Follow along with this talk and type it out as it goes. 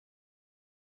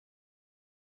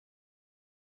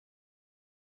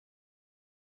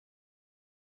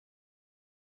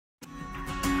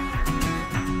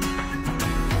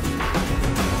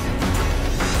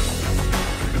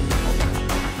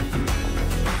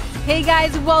Hey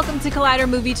guys, welcome to Collider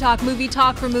Movie Talk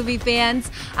for movie fans.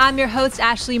 I'm your host,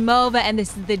 Ashley Mova, and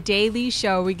this is the Daily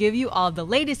Show. We give you all the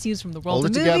latest news from the world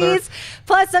of movies,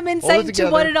 plus some insight into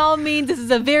what it all means. This is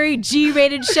a very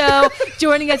G-rated show.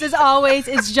 Joining us, as always,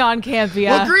 is John Campea.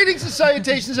 Well, greetings and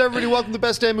salutations, everybody. Welcome to the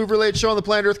best damn movie-related show on the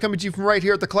planet Earth, coming to you from right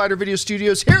here at the Collider Video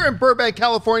Studios here in Burbank,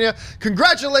 California.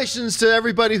 Congratulations to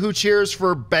everybody who cheers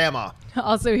for Bama.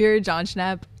 Also here, Jon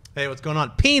Schnepp. Hey, what's going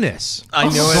on? Penis. I knew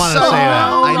it. Wanted to say that.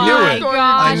 I knew it.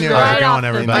 I knew Right it. Going,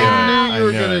 everybody. I knew you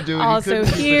were going to do it. Also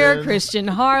here,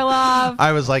 Kristian Harloff.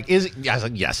 I was like,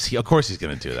 yes, of course he's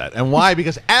going to do that. And why?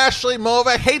 Because Ashley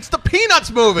Mova hates the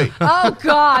Peanuts movie. Oh,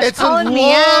 gosh. It's calling a me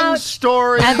long out.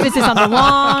 story. Emphasis on the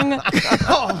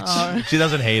long. She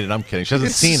doesn't hate it. I'm kidding. She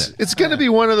hasn't seen it. It's going to be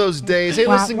one of those days. Hey,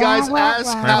 listen, guys,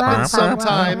 as happens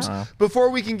sometimes, before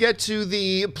we can get to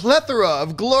the plethora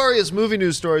of glorious movie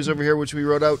news stories over here, which we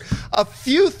wrote out, a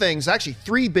few things, actually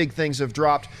 3 big things have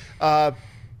dropped.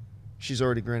 She's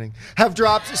already grinning. Have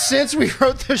dropped since we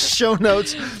wrote the show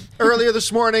notes earlier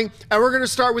this morning. And we're going to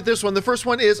start with this one. The first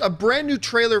one is a brand new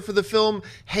trailer for the film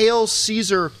Hail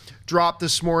Caesar dropped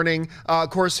this morning. Of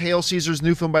course, Hail Caesar's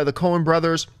new film by the Coen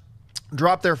brothers.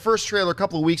 Dropped their first trailer a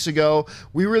couple of weeks ago.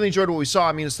 We really enjoyed what we saw.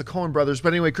 I mean, it's the Coen brothers.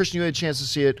 But anyway, Kristian, you had a chance to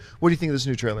see it. What do you think of this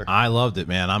new trailer? I loved it,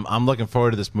 man. I'm looking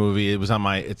forward to this movie.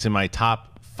 It's in my top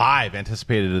 5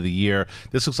 anticipated of the year.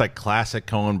 This looks like classic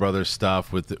Coen brothers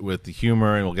stuff with the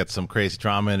humor, and we'll get some crazy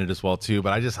drama in it as well too.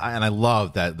 But I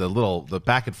love that the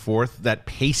back and forth, that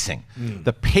pacing.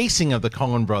 The pacing of the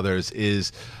Coen brothers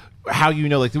is how, you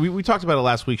know, like we talked about it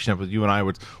last week, Schnepp, with you and I,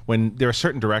 when there are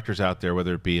certain directors out there,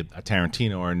 whether it be a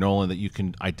Tarantino or a Nolan, that you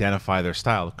can identify their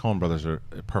style. The Coen brothers are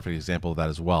a perfect example of that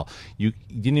as well. You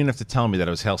didn't even have to tell me that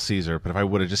it was Hail Caesar, but if I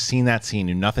would have just seen that scene,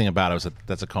 knew nothing about it,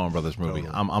 that's a Coen brothers movie.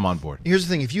 I'm on board. Here's the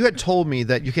thing. If you had told me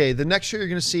that, okay, the next show you're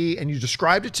going to see, and you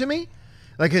described it to me,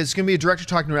 like it's going to be a director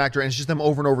talking to an actor, and it's just them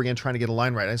over and over again trying to get a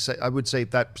line right, I would say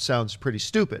that sounds pretty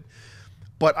stupid.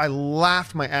 But I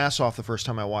laughed my ass off the first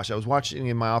time I watched it. I was watching it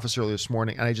in my office earlier this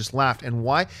morning, and I just laughed. And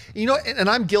why? You know, and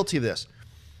I'm guilty of this.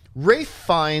 Ralph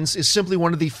Fiennes is simply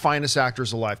one of the finest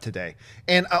actors alive today.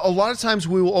 And a lot of times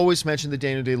we will always mention the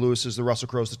Daniel Day-Lewis's, the Russell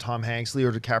Crowe's, the Tom Hanks,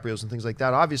 Leo DiCaprio's, and things like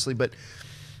that, obviously. But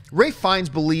Ralph Fiennes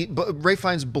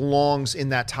belongs in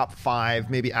that top 5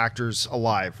 maybe actors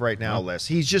alive right now list.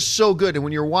 He's just so good. And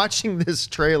when you're watching this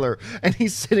trailer and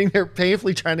he's sitting there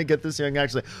painfully trying to get this young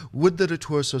actor, like, would that it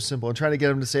were so simple, and trying to get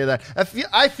him to say that.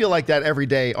 I feel like that every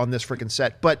day on this freaking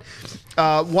set. But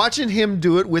watching him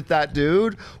do it with that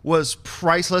dude was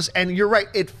priceless. And you're right,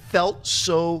 it felt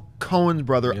so Coen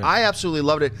brother. Yeah. I absolutely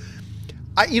loved it.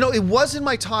 It was in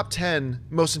my top 10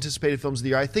 most anticipated films of the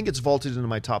year. I think it's vaulted into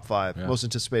my top 5 most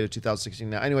anticipated 2016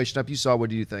 now. Anyway, Schnepp, you saw. What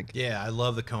do you think? Yeah, I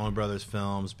love the Coen brothers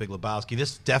films, Big Lebowski.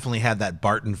 This definitely had that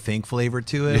Barton Fink flavor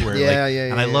to it. Where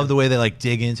I love the way they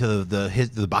dig into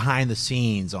the behind the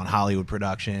scenes on Hollywood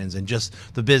productions and just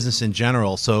the business in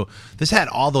general. So this had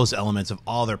all those elements of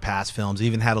all their past films. It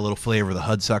even had a little flavor of the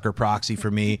Hudsucker Proxy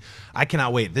for me. I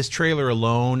cannot wait. This trailer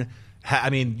alone,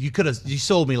 I mean, you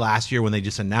sold me last year when they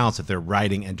just announced that they're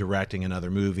writing and directing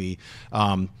another movie.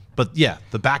 But yeah,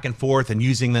 the back and forth and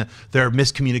using their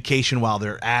miscommunication while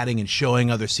they're adding and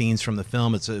showing other scenes from the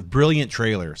film. It's a brilliant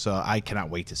trailer. So I cannot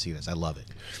wait to see this. I love it.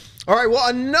 All right, well,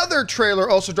 another trailer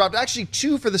also dropped. Actually,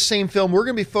 2 for the same film. We're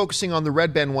going to be focusing on the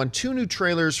Red Band one. 2 new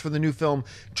trailers for the new film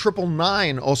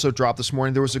 999 also dropped this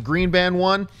morning. There was a Green Band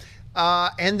one,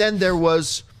 and then there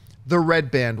was the Red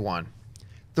Band one.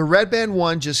 The Red Band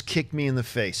one just kicked me in the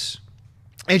face.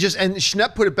 And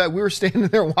Schnepp put it back. We were standing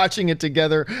there watching it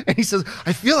together, and he says,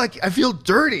 I feel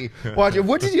dirty watching.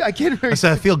 What did you? I can't remember. I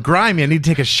said, I feel grimy. I need to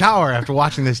take a shower after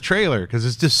watching this trailer because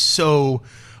it's just so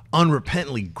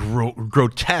unrepentantly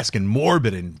grotesque and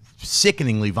morbid and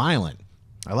sickeningly violent.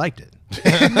 I liked it.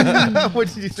 What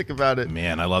did you think about it?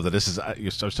 Man, I love that. I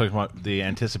was talking about the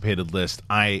anticipated list.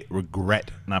 I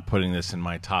regret not putting this in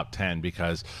my top 10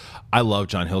 because I love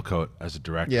John Hillcoat as a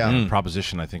director. Yeah.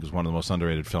 Proposition, I think, is one of the most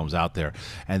underrated films out there.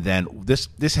 And then this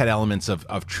had elements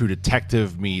of True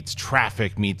Detective meets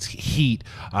Traffic meets Heat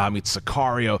meets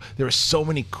Sicario. There are so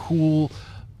many cool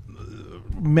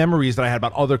memories that I had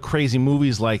about other crazy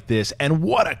movies like this, and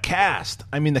what a cast.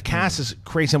 I mean, the cast is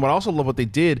crazy, and what I also love what they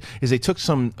did is they took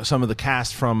some of the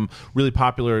cast from really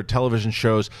popular television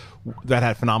shows that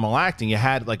had phenomenal acting. You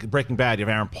had, like, Breaking Bad, you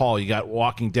have Aaron Paul, you got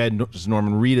Walking Dead, there's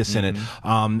Norman Reedus in it,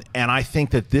 and I think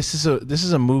that this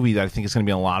is a movie that I think is going to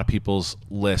be on a lot of people's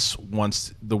lists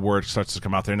once the word starts to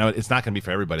come out there. Now, it's not going to be for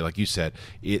everybody, like you said.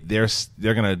 They're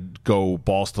going to go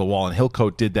balls to the wall, and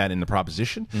Hillcoat did that in The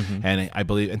Proposition, and I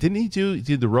believe, and didn't he do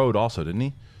The Road also, didn't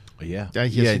he? Yeah,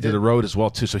 he did The Road as well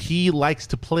too. So he likes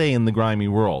to play in the grimy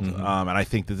world, and I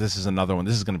think that this is another one.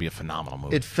 This is going to be a phenomenal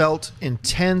movie. It felt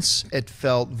intense. It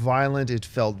felt violent. It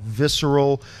felt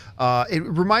visceral. It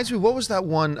reminds me. What was that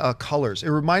one? Colors. It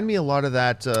reminded me a lot of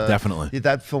that. Definitely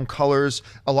that film Colors.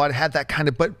 A lot had that kind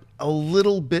of, but a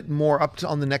little bit more up to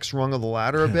on the next rung of the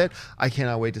ladder a bit. I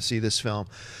cannot wait to see this film.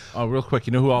 Oh, real quick,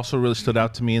 you know who also really stood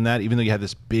out to me in that? Even though you had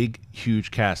this big, huge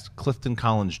cast, Clifton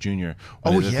Collins Jr.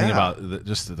 The thing about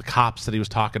just the cops that he was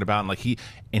talking about,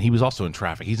 and he was also in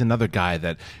Traffic. He's another guy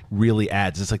that really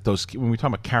adds. It's like those when we talk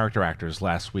about character actors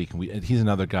last week, and he's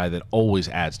another guy that always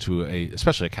adds to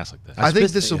especially a cast like this. I think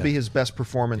this will be his best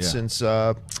performance since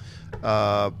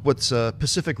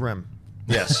Pacific Rim.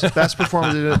 Yes, best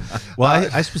performance. Well,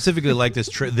 I specifically like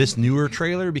this newer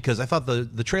trailer because I thought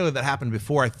the trailer that happened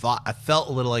before, I felt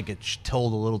a little like it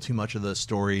told a little too much of the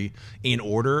story in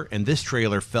order, and this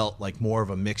trailer felt like more of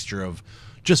a mixture of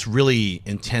just really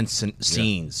intense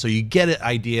scenes. So you get an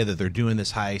idea that they're doing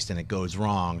this heist and it goes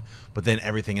wrong, but then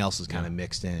everything else is kind of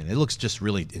mixed in. It looks just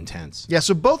really intense. Yeah,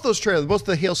 so both those trailers, both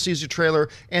the Hail Caesar trailer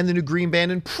and the new Green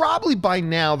Band, and probably by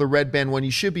now the Red Band one,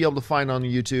 you should be able to find on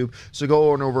YouTube. So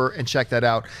go on over and check that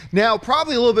out. Now,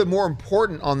 probably a little bit more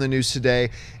important on the news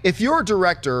today, if you're a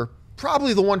director,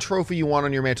 probably the one trophy you want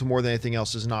on your mantle more than anything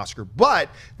else is an Oscar. But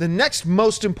the next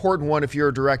most important one, if you're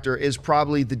a director, is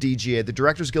probably the DGA, the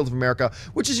Directors Guild of America,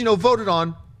 which is, voted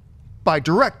on by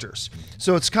directors.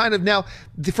 So it's kind of now,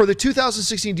 for the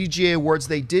 2016 DGA Awards,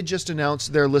 they did just announce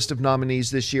their list of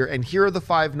nominees this year, and here are the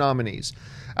 5 nominees.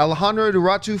 Alejandro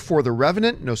Inarritu for The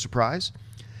Revenant, no surprise.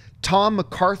 Tom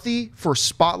McCarthy for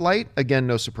Spotlight, again,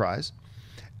 no surprise.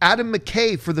 Adam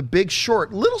McKay for The Big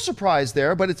Short. Little surprise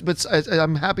there, but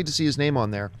I'm happy to see his name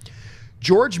on there.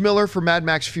 George Miller for Mad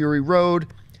Max Fury Road.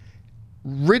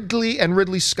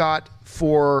 Ridley Scott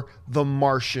for The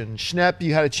Martian. Schnepp,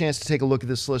 you had a chance to take a look at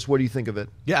this list. What do you think of it?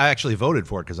 Yeah, I actually voted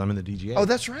for it because I'm in the DGA. Oh,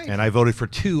 that's right. And I voted for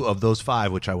 2 of those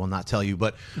 5, which I will not tell you.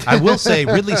 But I will say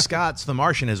Ridley Scott's The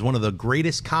Martian is one of the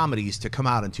greatest comedies to come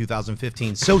out in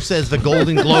 2015. So says the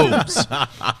Golden Globes.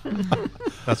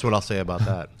 That's what I'll say about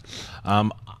that.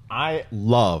 I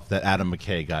love that Adam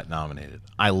McKay got nominated.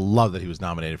 I love that he was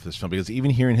nominated for this film because even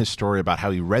hearing his story about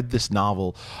how he read this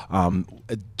novel,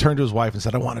 turned to his wife and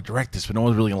said, I want to direct this, but no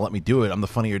one's really going to let me do it. I'm the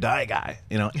Funny or Die guy,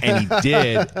 and he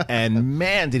did. And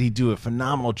man, did he do a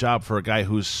phenomenal job for a guy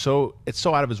who's it's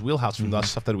so out of his wheelhouse from the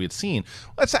stuff that we had seen.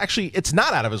 Well, it's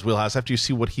not out of his wheelhouse after you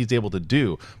see what he's able to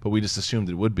do, but we just assumed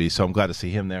it would be. So I'm glad to see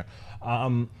him there. I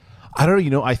don't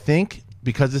know, I think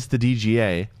because it's the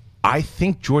DGA, I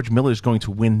think George Miller is going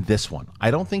to win this one. I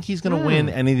don't think he's going to win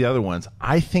any of the other ones.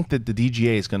 I think that the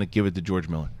DGA is going to give it to George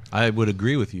Miller. I would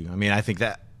agree with you. I mean, I think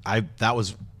that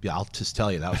was I'll just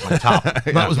tell you that was my top.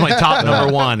 That was my top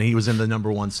number 1. He was in the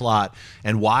number 1 slot,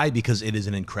 and why? Because it is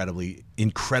an incredibly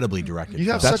directed.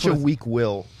 You have film. such a weak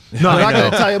will. No, I'm not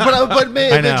going to tell you, but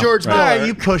maybe George Miller. Right,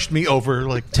 you pushed me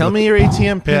over. Tell me your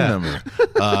ATM PIN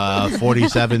number.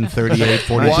 47, 38,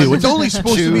 42. It's only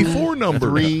supposed to be 4 numbers.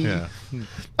 3. Yeah.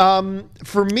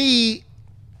 For me,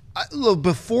 look,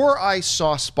 before I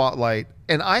saw Spotlight,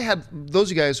 and I had those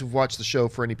of you guys who've watched the show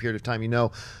for any period of time,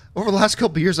 over the last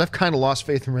couple of years, I've kind of lost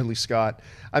faith in Ridley Scott.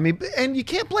 I mean, and you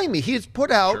can't blame me. He has put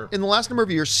out in the last number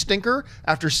of years stinker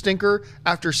after stinker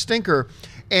after stinker,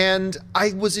 and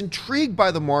I was intrigued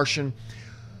by The Martian.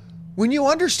 When you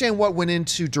understand what went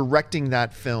into directing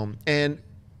that film and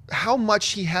how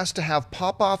much he has to have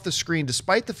pop off the screen,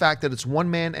 despite the fact that it's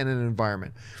one man and an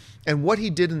environment. And what he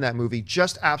did in that movie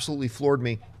just absolutely floored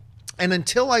me. And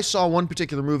until I saw one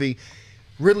particular movie,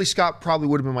 Ridley Scott probably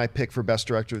would have been my pick for Best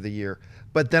Director of the Year.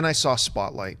 But then I saw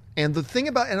Spotlight. And the thing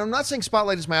about, and I'm not saying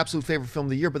Spotlight is my absolute favorite film of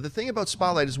the year, but the thing about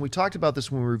Spotlight is, and we talked about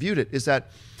this when we reviewed it, is that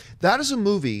is a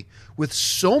movie with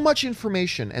so much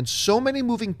information and so many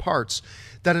moving parts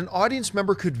that an audience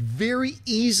member could very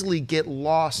easily get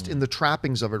lost in the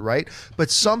trappings of it, right? But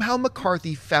somehow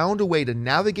McCarthy found a way to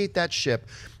navigate that ship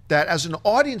that as an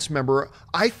audience member,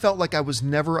 I felt like I was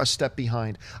never a step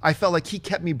behind. I felt like he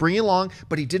kept me bringing along,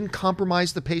 but he didn't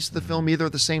compromise the pace of the film either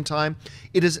at the same time.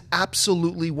 It is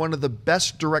absolutely one of the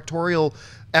best directorial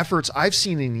efforts I've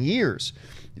seen in years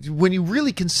when you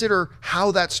really consider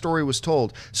how that story was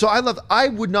told. So I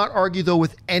would not argue, though,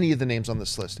 with any of the names on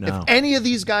this list. No. If any of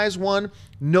these guys won,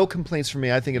 No complaints from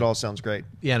me. I think it all sounds great.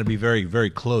 Yeah, and it'd be very, very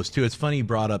close, too. It's funny you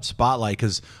brought up Spotlight,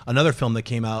 because another film that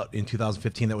came out in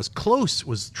 2015 that was close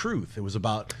was Truth. It was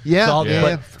about...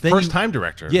 First-time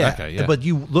director. Yeah, okay, yeah, but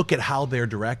you look at how they're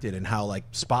directed and how like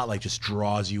Spotlight just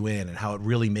draws you in and how it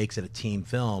really makes it a team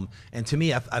film. And to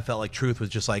me, I felt like Truth was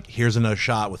just like, here's another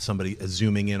shot with somebody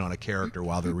zooming in on a character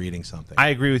while they're reading something. I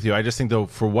agree with you. I just think, though,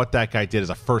 for what that guy did as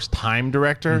a first-time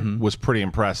director was pretty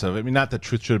impressive. I mean, not that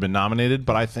Truth should have been nominated,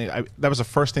 but I think that was the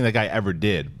first thing that guy ever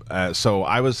did.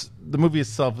 The movie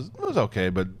itself was okay,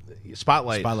 but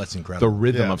Spotlight's incredible. The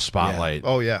rhythm of Spotlight. Yeah.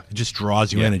 Oh, yeah. It just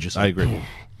draws you in and just... I agree.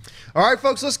 All right,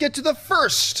 folks, let's get to the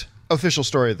first official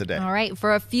story of the day. All right.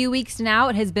 For a few weeks now,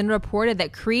 it has been reported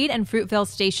that Creed and Fruitvale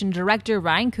Station director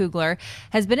Ryan Coogler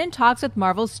has been in talks with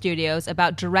Marvel Studios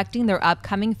about directing their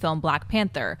upcoming film Black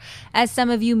Panther. As some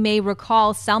of you may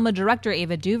recall, Selma director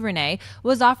Ava DuVernay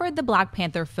was offered the Black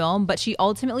Panther film, but she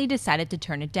ultimately decided to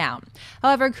turn it down.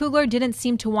 However, Coogler didn't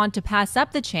seem to want to pass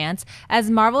up the chance, as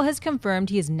Marvel has confirmed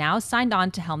he is now signed on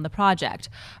to helm the project.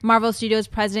 Marvel Studios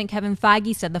president Kevin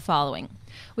Feige said the following: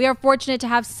 "We are fortunate to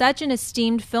have such an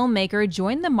esteemed filmmaker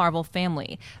join the Marvel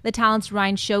family. The talents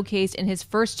Ryan showcased in his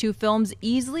first two films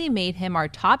easily made him our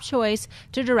top choice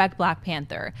to direct Black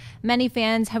Panther. Many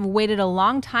fans have waited a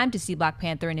long time to see Black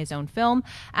Panther in his own film,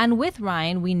 and with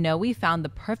Ryan, we know we found the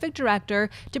perfect director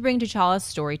to bring T'Challa's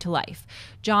story to life."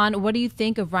 John, what do you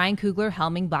think of Ryan Coogler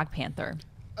helming Black Panther?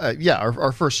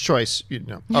 Our first choice,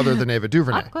 other than Ava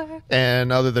DuVernay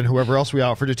and other than whoever else we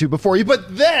offered it to before you,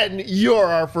 but then you're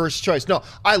our first choice. No,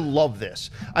 I love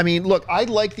this. I mean, look, I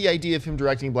like the idea of him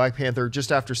directing Black Panther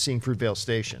just after seeing Fruitvale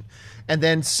Station and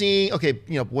then seeing,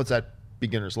 what's that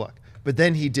beginner's luck? But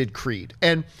then he did Creed.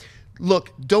 And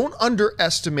look, don't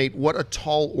underestimate what a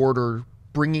tall order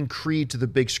bringing Creed to the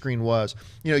big screen was.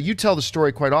 You tell the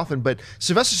story quite often, but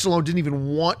Sylvester Stallone didn't even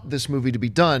want this movie to be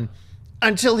done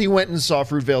until he went and saw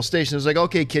Fruitvale Station. It was like,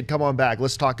 okay, kid, come on back.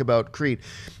 Let's talk about Creed.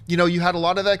 You had a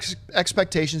lot of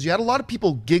expectations. You had a lot of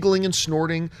people giggling and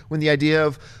snorting when the idea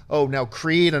of, now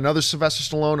Creed, another Sylvester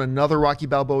Stallone, another Rocky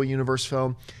Balboa universe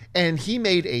film. And he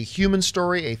made a human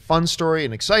story, a fun story,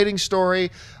 an exciting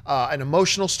story, an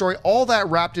emotional story, all that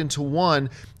wrapped into one.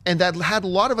 And that had a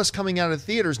lot of us coming out of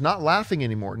theaters not laughing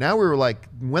anymore. Now we were like,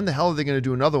 when the hell are they going to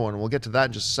do another one? And we'll get to that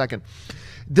in just a second.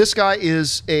 This guy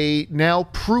is a now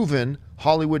proven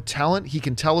Hollywood talent. He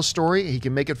can tell a story. He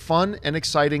can make it fun and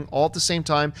exciting all at the same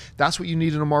time. That's what you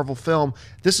need in a Marvel film.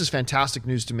 This is fantastic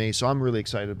news to me, so I'm really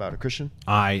excited about it. Kristian?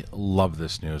 I love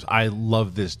this news. I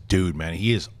love this dude, man.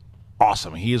 He is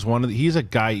awesome. He's a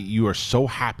guy you are so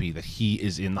happy that he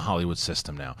is in the Hollywood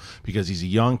system now, because he's a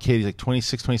young kid. He's like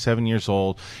 26, 27 years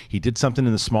old. He did something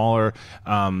in the smaller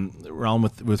realm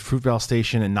with Fruitvale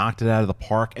Station and knocked it out of the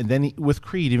park. And then with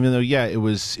Creed, even though it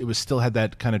was still had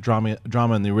that kind of drama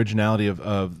and the originality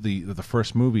of the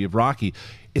first movie of Rocky,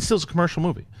 it still is a commercial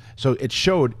movie. So it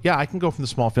showed, I can go from the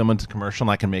small film into commercial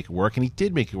and I can make it work. And he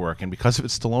did make it work. And because of it,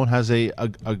 Stallone has a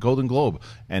Golden Globe.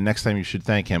 And next time you should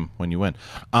thank him when you win.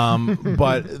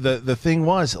 But the thing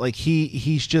was, like,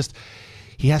 he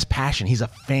has passion. He's a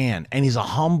fan, and he's a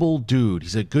humble dude.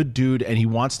 He's a good dude, and he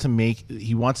wants to make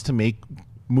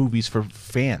movies for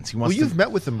fans. You've met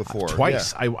with him before.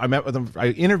 Twice. Yeah. I met with him.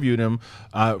 I interviewed him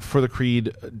for the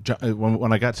Creed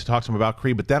when I got to talk to him about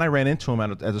Creed, but then I ran into him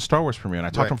at a Star Wars premiere, and I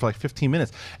talked to him for like 15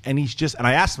 minutes, and and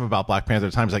I asked him about Black Panther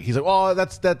at the time. He's like, oh,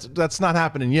 that's not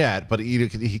happening yet, but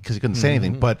because he couldn't say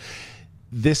anything. But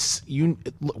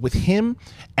with him,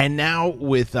 and now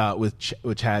with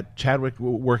Chadwick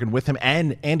working with him,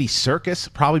 and Andy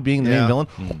Serkis probably being the main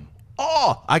villain.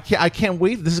 Oh, I can't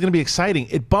wait. This is going to be exciting.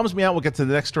 It bums me out. We'll get to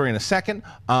the next story in a second.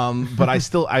 But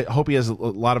I hope he has a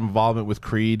lot of involvement with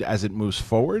Creed as it moves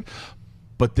forward.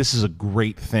 But this is a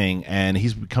great thing, and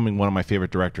he's becoming one of my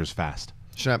favorite directors fast.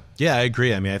 Schnepp. Yeah, I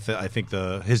agree. I mean, I think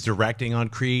his directing on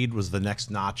Creed was the next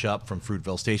notch up from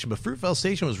Fruitvale Station, but Fruitvale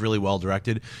Station was really well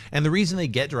directed. And the reason they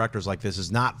get directors like this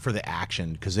is not for the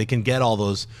action, because they can get all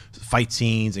those fight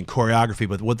scenes and choreography,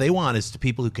 but what they want is to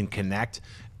people who can connect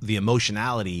the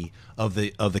emotionality of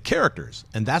the characters,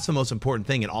 and that's the most important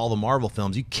thing in all the Marvel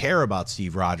films. You care about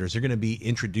Steve Rogers. You're going to be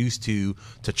introduced to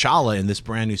T'Challa in this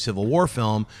brand new Civil War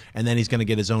film, and then he's going to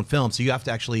get his own film. So you have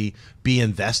to actually be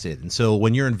invested. And so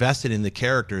when you're invested in the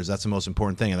characters, that's the most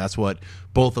important thing, and that's what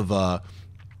both of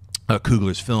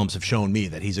Coogler's films have shown me,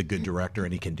 that he's a good director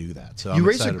and he can do that. So you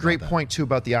raise a great point too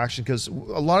about the action, because a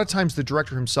lot of times the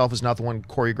director himself is not the one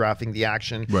choreographing the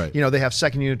action. Right. They have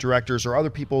second unit directors or other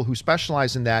people who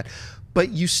specialize in that. but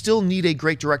you still need a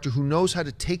great director who knows how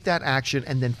to take that action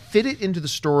and then fit it into the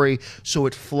story so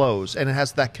it flows and it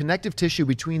has that connective tissue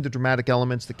between the dramatic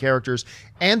elements, the characters,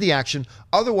 and the action.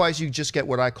 Otherwise, you just get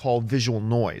what I call visual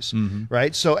noise,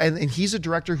 right? So, and he's a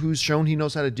director who's shown he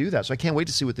knows how to do that. So I can't wait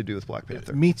to see what they do with Black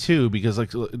Panther. Me too, because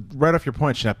like right off your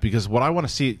point, Schnepp, because what I want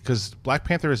to see, because Black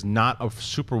Panther is not a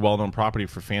super well-known property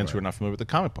for fans who are not familiar with the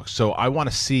comic books. So I want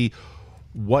to see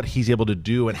what he's able to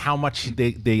do and how much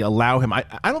they allow him. I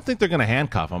don't think they're going to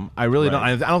handcuff him. I really don't.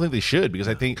 I don't think they should, because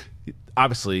I think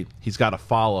obviously he's got to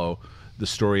follow the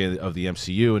story of the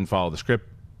MCU and follow the script.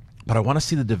 But I want to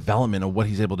see the development of what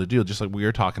he's able to do, just like we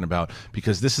were talking about,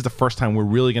 because this is the first time we're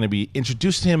really going to be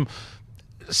introduced to him.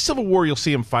 Civil War, you'll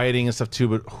see him fighting and stuff too,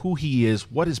 but who he is,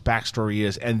 what his backstory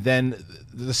is, and then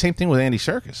the same thing with Andy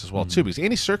Serkis as well too, because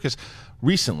Andy Serkis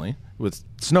recently with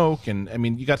Snoke, and I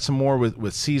mean you got some more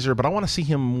with Caesar, but I want to see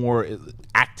him more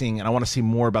acting, and I want to see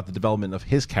more about the development of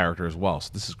his character as well.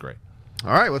 So this is great.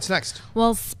 All right, what's next?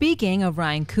 Well, speaking of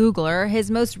Ryan Coogler,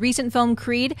 his most recent film,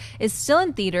 Creed, is still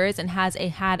in theaters and has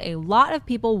had a lot of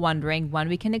people wondering when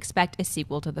we can expect a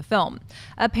sequel to the film.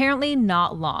 Apparently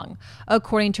not long.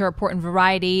 According to a report in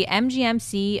Variety, MGM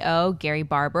CEO Gary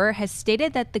Barber has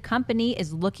stated that the company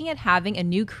is looking at having a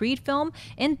new Creed film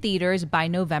in theaters by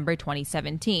November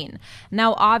 2017.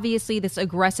 Now, obviously, this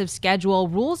aggressive schedule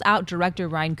rules out director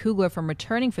Ryan Coogler from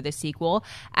returning for the sequel,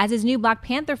 as his new Black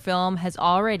Panther film has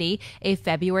already a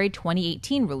February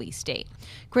 2018 release date.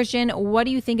 Kristian, what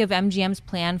do you think of MGM's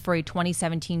plan for a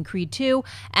 2017 Creed 2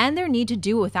 and their need to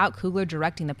do it without Coogler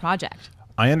directing the project?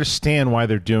 I understand why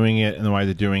they're doing it and why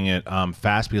they're doing it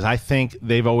fast, because I think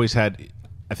they've always had,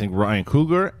 I think Ryan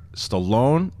Coogler,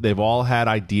 Stallone, they've all had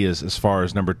ideas as far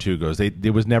as number 2 goes.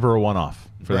 There was never a one-off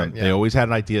for them. Yeah. They always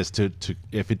had ideas to,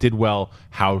 if it did well,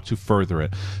 how to further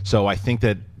it. So I think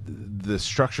that the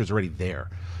structure is already there.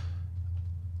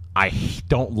 I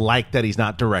don't like that he's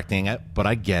not directing it, but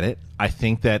I get it. I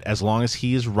think that as long as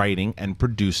he is writing and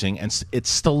producing, and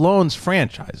it's Stallone's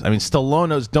franchise. I mean, Stallone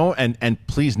knows, and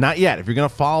please, not yet. If you're going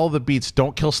to follow the beats,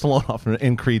 don't kill Stallone off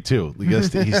in Creed 2.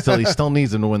 Because he still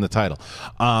needs him to win the title.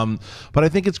 But I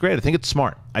think it's great. I think it's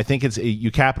smart. I think you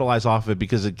capitalize off of it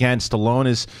because, again, Stallone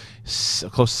is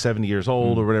close to 70 years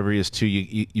old or whatever he is too.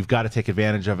 You've got to take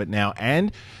advantage of it now.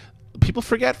 And people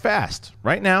forget fast.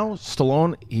 Right now,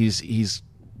 Stallone, he's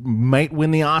might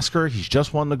win the Oscar. He's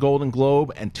just won the Golden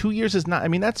Globe, and 2 years is not. I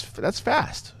mean, that's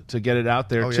fast to get it out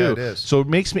there too. Yeah, it is. So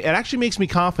it actually makes me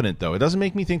confident, though. It doesn't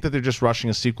make me think that they're just rushing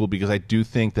a sequel, because I do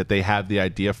think that they have the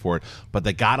idea for it, but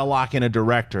they got to lock in a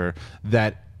director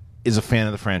that is a fan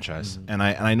of the franchise. And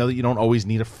I know that you don't always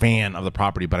need a fan of the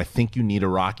property, but I think you need a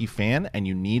Rocky fan, and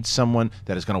you need someone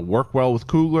that is going to work well with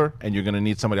Coogler, and you're going to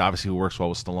need somebody obviously who works well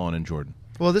with Stallone and Jordan.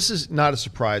 Well, this is not a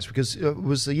surprise, because it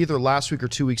was either last week or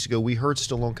 2 weeks ago we heard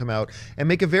Stallone come out and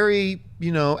make a very,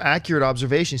 accurate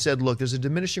observation. He said, look, there's a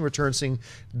diminishing return thing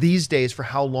these days for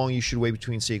how long you should wait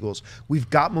between sequels. We've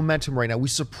got momentum right now. We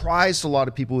surprised a lot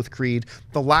of people with Creed.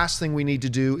 The last thing we need to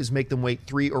do is make them wait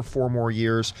 3 or 4 more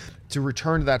years to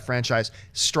return to that franchise.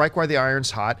 Strike while the iron's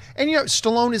hot. And,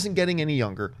 Stallone isn't getting any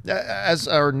younger, as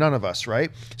are none of us, right?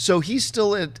 So he's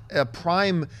still at a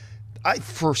prime...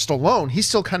 for Stallone, he's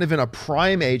still kind of in a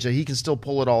prime age that he can still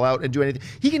pull it all out and do anything.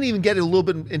 He can even get a little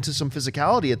bit into some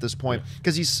physicality at this point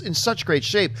because he's in such great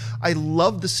shape. I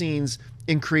love the scenes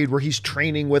in Creed where he's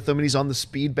training with them and he's on the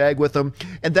speed bag with them.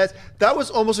 And that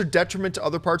was almost a detriment to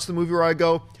other parts of the movie where I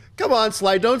go, come on,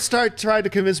 Sly, don't start trying to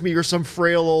convince me you're some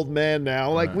frail old man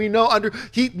now. Like, we know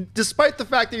despite the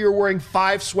fact that you're wearing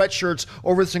 5 sweatshirts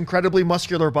over this incredibly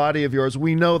muscular body of yours,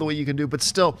 we know the way you can do, but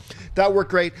still, that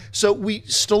worked great. So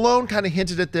Stallone kind of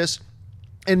hinted at this.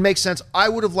 It makes sense. I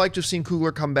would have liked to have seen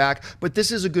Coogler come back, but this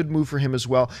is a good move for him as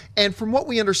well. And from what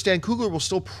we understand, Coogler will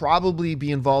still probably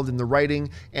be involved in the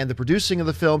writing and the producing of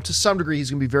the film. To some degree,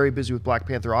 he's going to be very busy with Black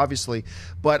Panther, obviously,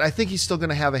 but I think he's still going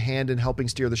to have a hand in helping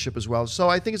steer the ship as well. So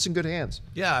I think it's in good hands.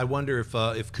 Yeah, I wonder if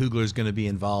Coogler is going to be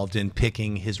involved in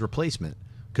picking his replacement.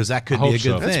 Because that could be a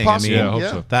good thing. That's possible. I hope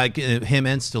so. That him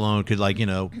and Stallone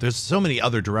could, there's so many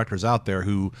other directors out there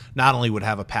who not only would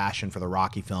have a passion for the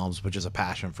Rocky films, but just a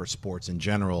passion for sports in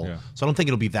general. Yeah. So I don't think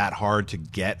it'll be that hard to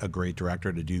get a great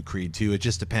director to do Creed 2. It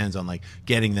just depends on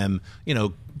getting them,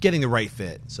 getting the right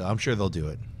fit. So I'm sure they'll do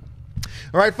it.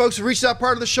 All right, folks, we've reached that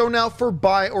part of the show now for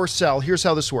Buy or Sell. Here's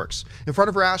how this works. In front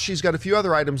of her ass, she's got a few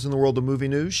other items in the world of movie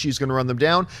news. She's going to run them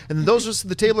down, and then those of us at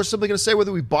the table are simply going to say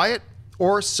whether we buy it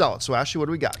or sell it. So, Ashley, what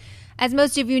do we got? As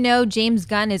most of you know, James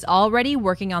Gunn is already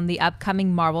working on the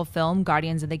upcoming Marvel film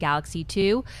Guardians of the Galaxy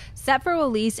 2, set for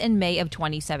release in May of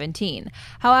 2017.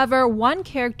 However, one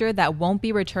character that won't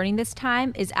be returning this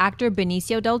time is actor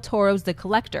Benicio del Toro's The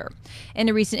Collector. In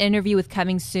a recent interview with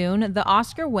Coming Soon, the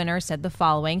Oscar winner said the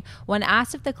following when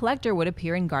asked if The Collector would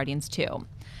appear in Guardians 2.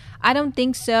 "I don't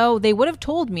think so. They would have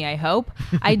told me, I hope.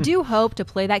 I do hope to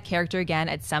play that character again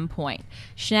at some point."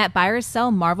 Schnepp, buy or sell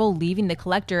Marvel leaving the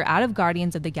Collector out of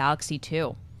Guardians of the Galaxy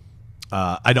 2?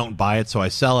 I don't buy it, so I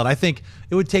sell it. I think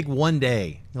it would take one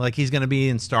day. Like, he's going to be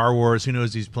in Star Wars. Who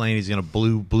knows who he's playing? He's going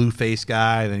to blue face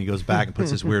guy. Then he goes back and puts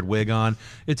his weird wig on.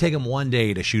 It'd take him one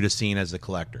day to shoot a scene as the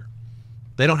Collector.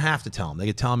 They don't have to tell him. They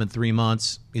could tell him in 3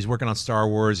 months. He's working on Star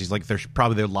Wars. He's like, there's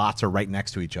probably their lots are right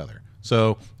next to each other.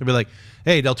 So they'll be like,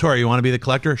 "Hey, Del Toro, you want to be the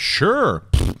Collector?" "Sure."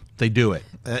 They do it.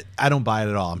 I don't buy it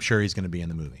at all. I'm sure he's going to be in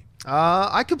the movie.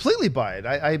 I completely buy it.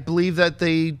 I believe that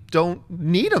they don't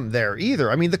need him there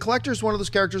either. I mean, the Collector is one of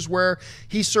those characters where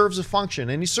he serves a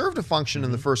function, and he served a function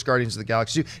in the first Guardians of the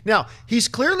Galaxy. Now, he's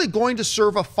clearly going to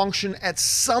serve a function at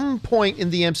some point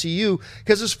in the MCU,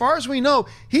 because as far as we know,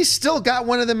 he's still got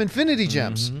one of them Infinity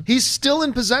Gems. He's still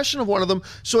in possession of one of them,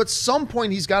 so at some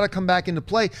point he's got to come back into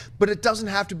play, but it doesn't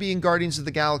have to be in Guardians of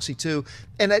the Galaxy 2.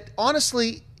 And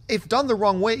honestly, if done the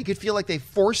wrong way, you could feel like they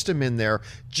forced him in there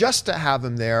just to have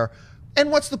him there. And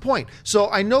what's the point? So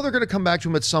I know they're going to come back to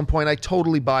him at some point. I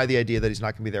totally buy the idea that he's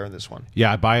not going to be there in this one.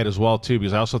 Yeah, I buy it as well, too,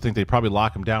 because I also think they probably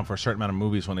lock him down for a certain amount of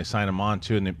movies when they sign him on,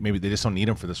 too, and maybe they just don't need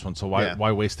him for this one. So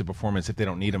why waste the performance if they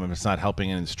don't need him, if it's not helping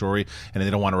in the story, and they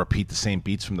don't want to repeat the same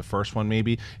beats from the first one,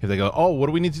 maybe? If they go, "Oh, what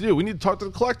do we need to do? We need to talk to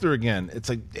the Collector again." It's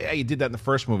like, yeah, you did that in the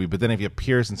first movie, but then if he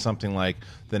appears in something like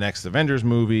the next Avengers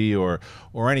movie or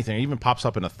anything, or even pops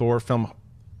up in a Thor film,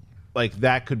 like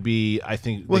that could be, I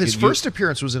think. Well, his first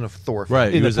appearance was in a Thor film.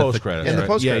 Right, in the post credits. In the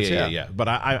post credits, yeah. But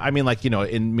I mean, like,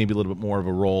 in maybe a little bit more of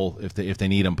a role if they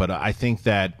need him. But I think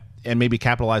that, and maybe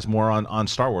capitalize more on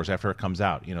Star Wars after it comes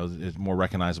out. It's more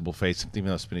recognizable face, even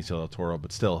though it's Benicio del Toro,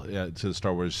 but still to the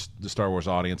Star Wars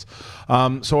audience.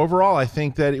 So overall, I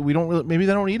think that maybe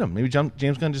they don't need him. Maybe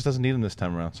James Gunn just doesn't need him this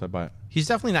time around. So I buy it. He's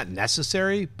definitely not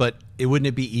necessary, but wouldn't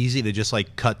it be easy to just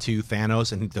like cut to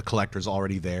Thanos and the Collector's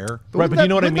already there? Right, but you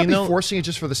know what I mean, though? Forcing it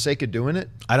just for the sake of doing it?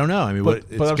 I don't know. I mean, but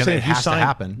I'm saying it has to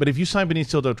happen. But if you sign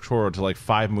Benicio del Toro to like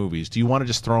 5 movies, do you want to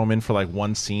just throw him in for like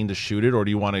one scene to shoot it, or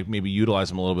do you want to maybe utilize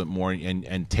him a little bit more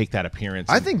and take that appearance?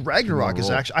 I think Ragnarok is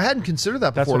actually. I hadn't considered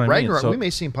that before. Ragnarok, we may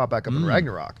see him pop back up in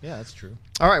Ragnarok. Yeah, that's true.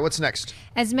 All right, what's next?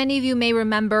 As many of you may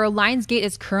remember, Lionsgate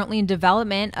is currently in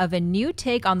development of a new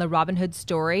take on the Robin Hood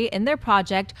story in their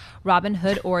project Robin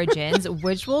Hood Origins,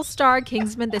 which will star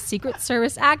Kingsman the Secret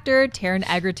Service actor Taron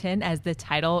Egerton as the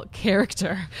title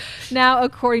character. Now,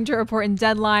 according to a report in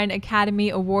Deadline, Academy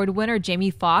Award winner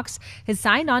Jamie Foxx has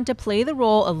signed on to play the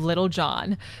role of Little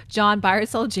John. John, buy or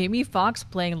sell Jamie Foxx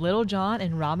playing Little John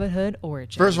in Robin Hood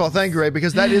Origins? First of all, thank you, Ray,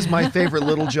 because that is my favorite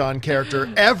Little John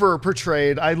character ever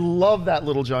portrayed. I love that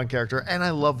Little John character, and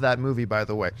I love that movie, by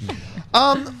the way.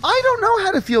 I don't know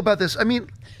how to feel about this. I mean,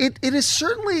 it is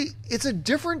certainly, it's a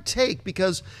different take,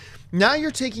 because now you're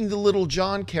taking the Little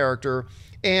John character,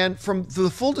 and from the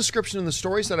full description in the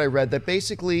stories that I read, that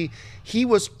basically he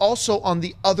was also on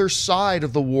the other side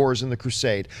of the wars in the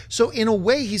Crusade. So in a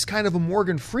way, he's kind of a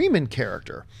Morgan Freeman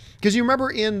character. Because you remember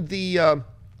in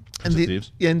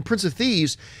in Prince of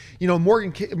Thieves,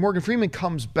 Morgan Freeman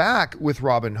comes back with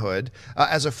Robin Hood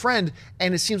as a friend,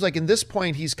 and it seems like in this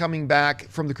point he's coming back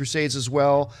from the Crusades as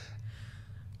well,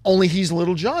 only he's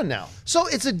Little John now. So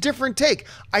it's a different take.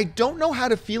 I don't know how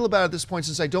to feel about it at this point,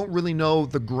 since I don't really know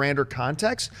the grander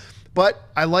context, but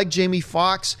I like Jamie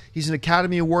Foxx. He's an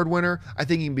Academy Award winner. I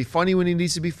think he can be funny when he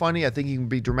needs to be funny. I think he can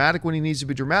be dramatic when he needs to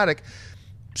be dramatic.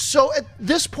 So at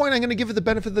this point, I'm going to give it the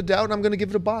benefit of the doubt, and I'm going to give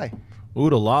it a buy. Ooh,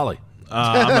 to lolly.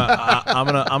 I'm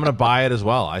gonna buy it as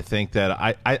well. I think that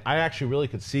I actually really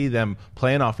could see them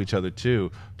playing off each other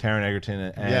too, Taron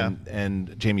Egerton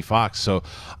and Jamie Foxx. So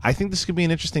I think this could be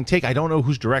an interesting take. I don't know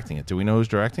who's directing it. Do we know who's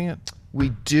directing it? We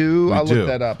do. I'll look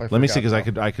that up. Let me see, because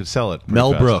I could sell it.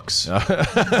 Mel Brooks.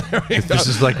 If this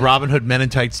is like Robin Hood Men in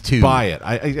Tights 2. Buy it.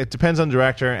 It depends on the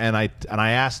director, and I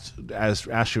asked, as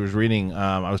Ashley was reading,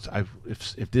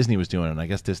 if Disney was doing it, and I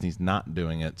guess Disney's not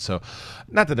doing it. So,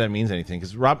 not that means anything,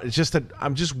 because it's just that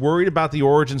I'm just worried about the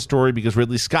origin story, because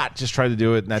Ridley Scott just tried to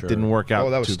do it, and that didn't work out. Oh,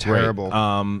 that was terrible.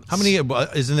 How many?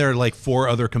 Isn't there like 4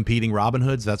 other competing Robin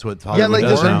Hoods? That's what Hollywood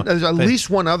does now? There's at least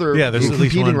one other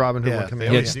competing Robin Hood one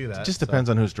coming out. Do that. Just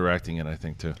depends on who's directing it, I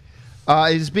think, too.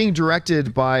 It is being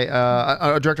directed by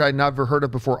a director I'd never heard of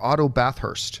before, Otto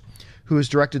Bathurst, who has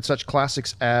directed such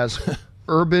classics as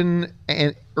Urban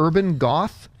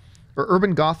Goth, or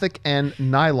Urban Gothic and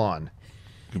Nylon.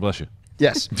 God bless you.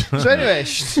 Yes. So anyway,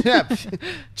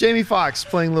 Jamie Foxx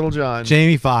playing Little John.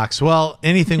 Jamie Foxx. Well,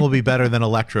 anything will be better than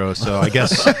Electro, so I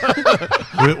guess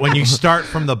when you start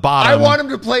from the bottom... I want him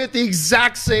to play it the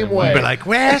exact same way. Be like,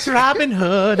 where's Robin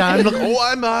Hood? I'm like,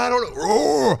 I don't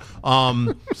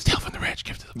know. Steal from the rich,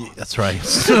 give to the poor. That's right.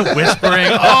 Whispering.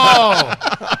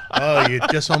 Oh, you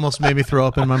just almost made me throw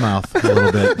up in my mouth a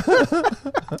little bit.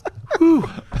 Whew.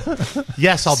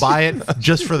 Yes, I'll buy it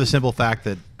just for the simple fact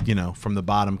that, from the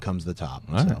bottom comes the top.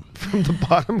 Right. So. From the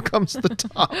bottom comes the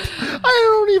top. I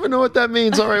don't even know what that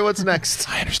means. All right, what's next?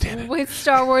 I understand it. With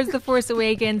Star Wars The Force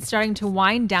Awakens starting to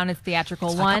wind down its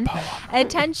theatrical run,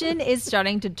 attention is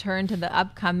starting to turn to the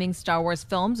upcoming Star Wars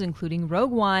films, including Rogue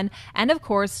One and, of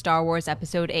course, Star Wars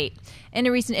Episode 8. In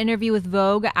a recent interview with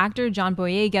Vogue, actor John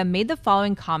Boyega made the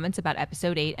following comments about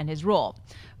Episode 8 and his role.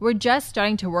 We're just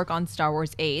starting to work on Star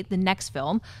Wars 8, the next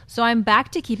film, so I'm back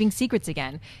to keeping secrets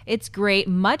again. It's great,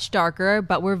 much darker,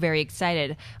 but we're very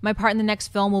excited. My part in the next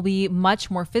film will be much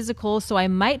more physical, so I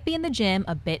might be in the gym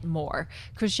a bit more.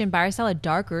 Christian, buy or sell a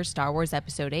darker Star Wars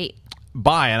Episode 8?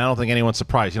 Buy, and I don't think anyone's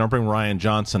surprised. You don't bring Rian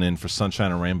Johnson in for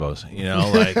Sunshine and Rainbows. We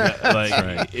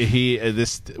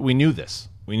knew this.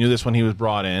 We knew this when he was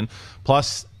brought in.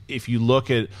 Plus, if you look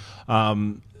at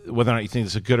whether or not you think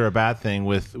it's a good or a bad thing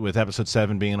with Episode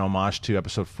 7 being an homage to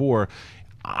Episode 4,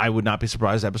 I would not be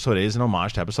surprised Episode 8 is an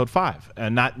homage to Episode 5.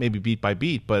 And not maybe beat by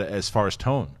beat, but as far as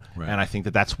tone. Right. And I think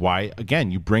that's why,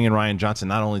 again, you bring in Rian Johnson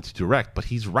not only to direct, but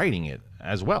he's writing it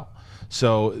as well.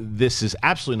 So this is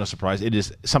absolutely no surprise. It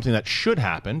is something that should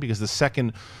happen because the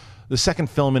second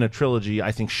film in a trilogy,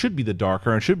 I think, should be the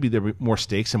darker and should be there more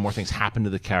stakes and more things happen to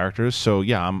the characters. So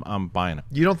yeah, I'm buying it.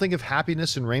 You don't think of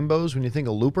happiness and rainbows when you think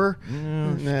of Looper?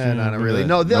 Nah, not really.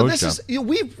 No, this is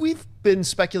we've been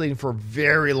speculating for a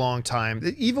very long time.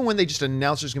 Even when they just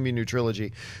announced there's going to be a new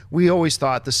trilogy, we always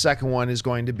thought the second one is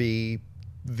going to be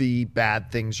the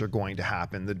bad things are going to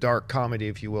happen, the dark comedy,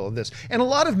 if you will, of this. And a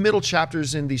lot of middle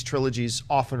chapters in these trilogies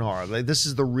often are. This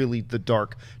is the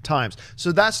dark times.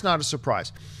 So that's not a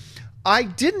surprise. I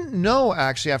didn't know,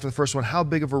 actually, after the first one, how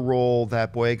big of a role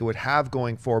that Boyega would have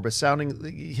going forward, but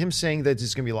him saying that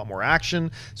there's going to be a lot more action,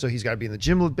 so he's got to be in the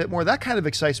gym a little bit more, that kind of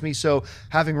excites me. So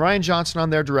having Rian Johnson on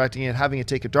there directing it, having it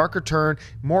take a darker turn,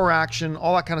 more action,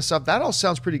 all that kind of stuff, that all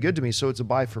sounds pretty good to me, so it's a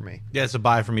buy for me. Yeah, it's a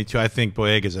buy for me, too. I think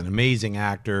Boyega is an amazing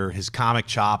actor. His comic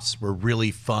chops were really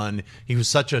fun. He was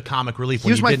such a comic relief. He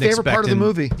was my favorite part of the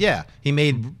movie. Yeah, he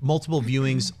made multiple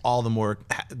viewings all the more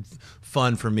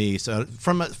fun for me. So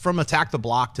from Attack the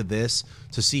Block to this,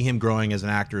 to see him growing as an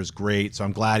actor is great. So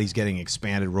I'm glad he's getting an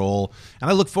expanded role, and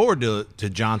I look forward to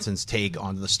Johnson's take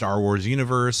on the Star Wars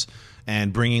universe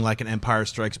and bringing like an Empire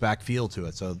Strikes Back feel to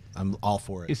it. So I'm all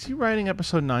for it. Is he writing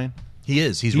Episode 9? He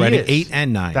is. He's writing 8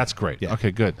 and 9. That's great. Yeah.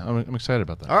 Okay, good. I'm excited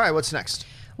about that. All right, what's next?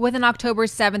 With an October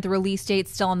 7th release date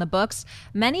still on the books,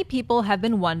 many people have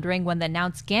been wondering when the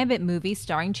announced Gambit movie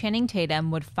starring Channing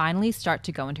Tatum would finally start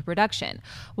to go into production.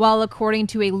 While according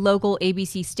to a local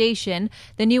ABC station,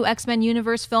 the new X-Men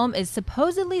Universe film is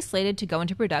supposedly slated to go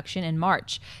into production in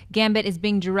March. Gambit is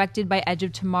being directed by Edge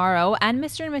of Tomorrow and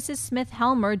Mr. and Mrs.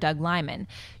 Smith-Helmer Doug Liman.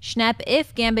 Schnepp,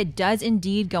 if Gambit does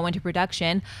indeed go into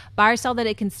production, buy or sell that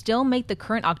it can still make the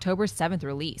current October 7th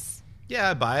release.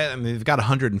 Yeah, I buy it. I mean, they've got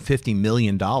 $150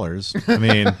 million. I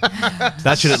mean,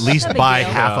 that should at least buy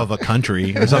half of a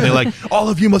country or something like, all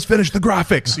of you must finish the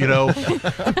graphics,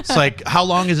 It's like, how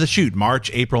long is the shoot?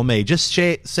 March, April, May. Just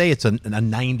say it's a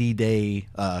 90-day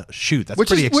shoot. That's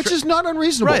which is not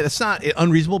unreasonable. Right, that's not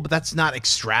unreasonable, but that's not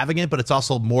extravagant, but it's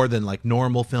also more than like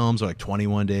normal films, or like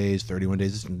 21 days, 31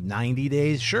 days. It's 90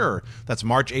 days, sure. That's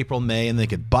March, April, May, and they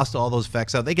could bust all those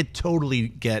effects out. They could totally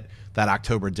get that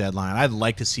October deadline. I'd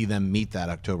like to see them meet that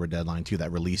October deadline too,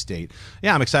 that release date.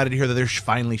 Yeah, I'm excited to hear that they're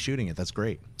finally shooting it. That's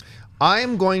great. I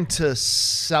am going to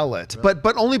sell it, but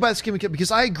only by the skin of my teeth,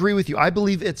 because I agree with you. I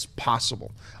believe it's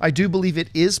possible. I do believe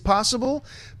it is possible,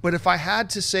 but if I had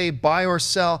to say buy or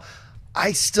sell,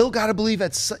 I still got to believe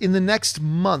in the next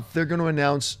month they're going to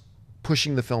announce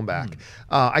pushing the film back.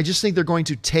 I just think they're going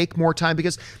to take more time,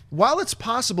 because while it's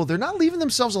possible, they're not leaving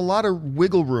themselves a lot of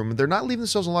wiggle room. They're not leaving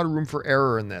themselves a lot of room for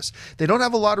error in this. They don't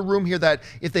have a lot of room here that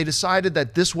if they decided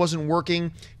that this wasn't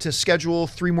working, to schedule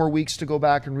 3 more weeks to go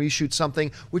back and reshoot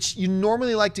something, which you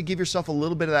normally like to give yourself a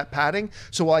little bit of that padding.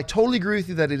 So while I totally agree with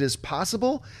you that it is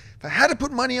possible, if I had to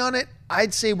put money on it,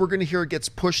 I'd say we're going to hear it gets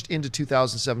pushed into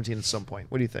 2017 at some point.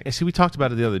 What do you think? Yeah, see, we talked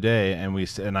about it the other day, and we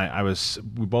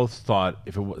both thought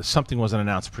if something wasn't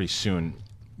announced pretty soon,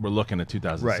 we're looking at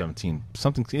 2017. Right.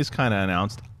 Something is kind of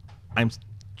announced. I'm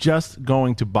just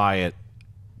going to buy it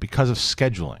because of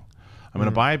scheduling. I'm going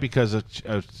to buy it because of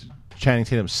Channing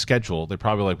Tatum's schedule, they're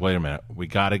probably like, wait a minute, we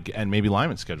got to, and maybe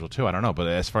Lyman's schedule too, I don't know. But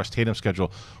as far as Tatum's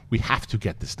schedule, we have to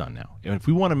get this done now. And if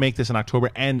we want to make this in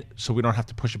October, and so we don't have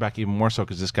to push it back even more so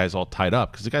because this guy's all tied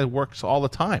up, because the guy works all the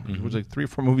time. It was like 3 or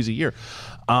 4 movies a year.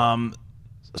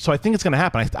 So I think it's going to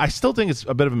happen. I still think it's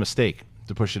a bit of a mistake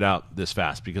to push it out this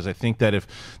fast, because I think that if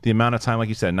the amount of time, like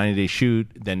you said, 90-day shoot,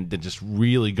 then just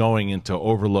really going into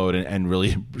overload and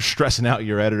really stressing out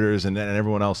your editors and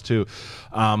everyone else too.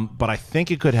 But I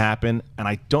think it could happen, and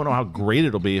I don't know how great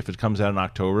it'll be if it comes out in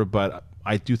October, but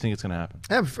I do think it's going to happen.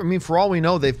 Yeah, I mean, for all we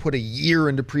know, they've put a year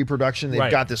into pre-production.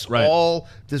 They've got this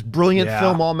this brilliant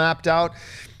film all mapped out.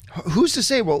 Who's to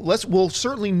say? Well, we'll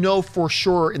certainly know for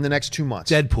sure in the next 2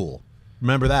 months. Deadpool.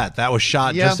 Remember that? That was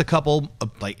shot just a couple,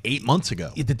 like 8 months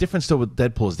ago. The difference, though, with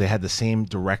Deadpool is they had the same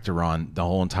director on the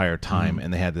whole entire time,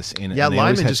 and they had this.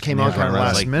 Lyman just came out kind of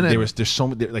last minute. There's so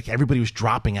like everybody was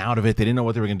dropping out of it. They didn't know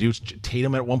what they were going to do.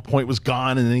 Tatum at one point was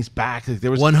gone, and then he's back.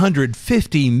 There was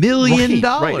 $150 million.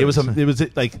 Right. It was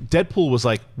like Deadpool was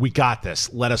like, we got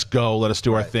this. Let us go. Let us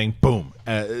do our thing. Boom.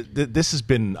 This has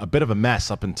been a bit of a mess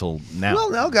up until now.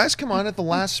 Well, no, guys, come on. At the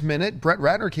last minute, Brett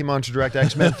Ratner came on to direct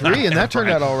X-Men 3, and that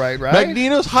turned out all right?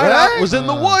 Magneto's hideout was in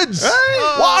the woods.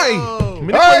 Why? All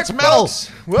right, folks.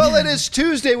 Well, it is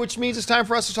Tuesday, which means it's time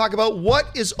for us to talk about what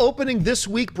is opening this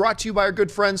week, brought to you by our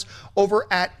good friends over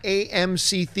at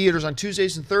AMC Theatres. On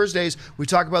Tuesdays and Thursdays, we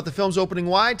talk about the films opening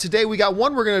wide. Today, we got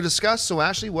one we're going to discuss. So,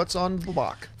 Ashley, what's on the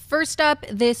block? First up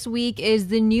this week is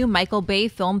the new Michael Bay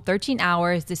film, 13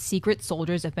 Hours, The Secret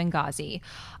Soldiers of Benghazi.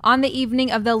 On the evening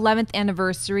of the 11th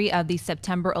anniversary of the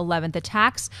September 11th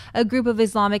attacks, a group of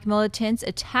Islamic militants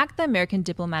attacked the American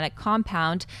diplomatic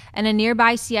compound and a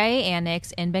nearby CIA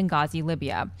annex in Benghazi,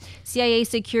 Libya. CIA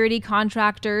security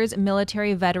contractors,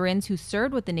 military veterans who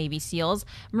served with the Navy SEALs,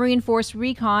 Marine Force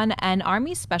Recon, and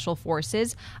Army Special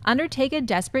Forces undertake a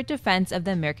desperate defense of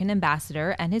the American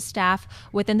ambassador and his staff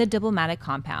within the diplomatic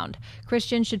compound.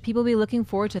 Kristian, should people be looking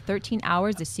forward to 13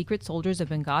 Hours, The Secret Soldiers of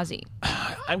Benghazi?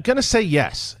 I'm going to say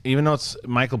yes, even though it's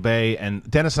Michael Bay. And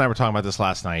Dennis and I were talking about this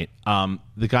last night.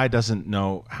 The guy doesn't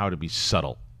know how to be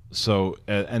subtle. So,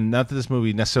 and not that this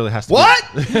movie necessarily has to be...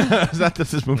 not that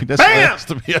this movie necessarily has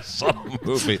to be a subtle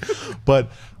movie.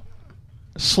 But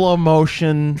slow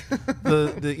motion,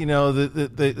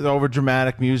 the over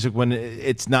dramatic music when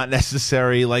it's not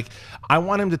necessary. Like, I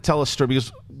want him to tell a story,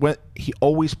 because he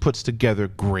always puts together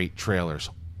great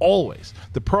trailers. Always.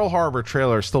 The Pearl Harbor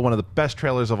trailer is still one of the best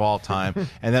trailers of all time,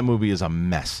 and that movie is a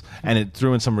mess. And it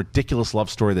threw in some ridiculous love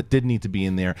story that didn't need to be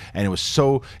in there, and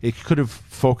it could have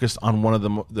focused on one of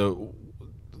the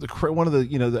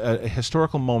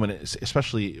historical moment,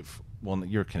 especially if, well,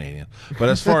 you're Canadian, but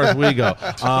as far as we go,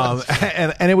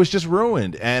 and it was just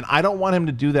ruined. And I don't want him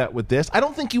to do that with this. I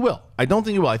don't think he will. I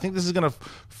think this is going to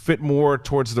fit more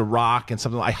towards The Rock and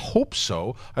something. I hope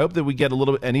so. I hope that we get a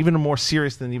little bit, and even more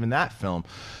serious than even that film.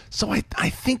 So I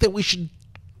think that we should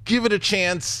give it a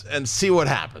chance and see what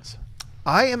happens.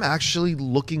 I am actually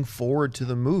looking forward to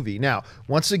the movie. Now,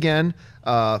 once again,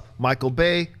 Michael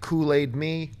Bay, Kool-Aid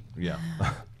me. Yeah.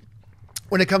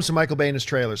 When it comes to Michael Bay and his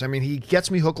trailers, I mean, he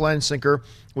gets me hook, line, and sinker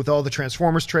with all the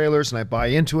Transformers trailers, and I buy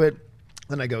into it.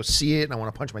 Then I go see it, and I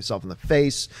want to punch myself in the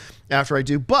face after I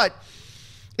do. But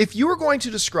if you were going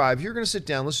to describe, you're going to sit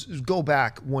down, let's go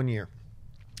back 1 year,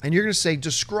 and you're going to say,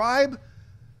 describe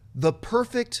the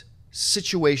perfect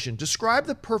situation, describe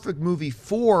the perfect movie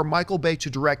for Michael Bay to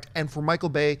direct and for Michael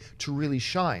Bay to really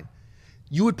shine.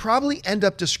 You would probably end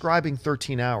up describing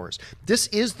 13 Hours. This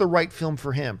is the right film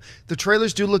for him. The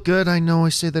trailers do look good. I know I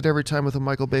say that every time with a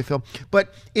Michael Bay film,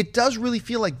 but it does really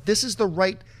feel like this is the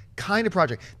right kind of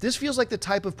project. This feels like the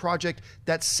type of project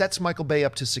that sets Michael Bay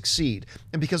up to succeed.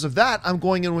 And because of that, I'm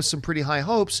going in with some pretty high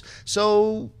hopes.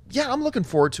 So, yeah, I'm looking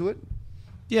forward to it.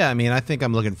 Yeah, I mean, I think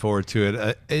I'm looking forward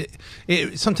to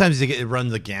it. Sometimes it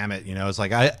runs the gamut, you know. It's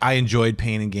like I enjoyed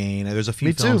Pain and Gain. There's a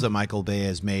few films that Michael Bay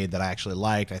has made that I actually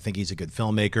liked. I think he's a good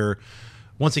filmmaker.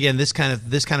 Once again, this kind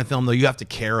of film, though, you have to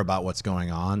care about what's going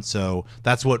on. So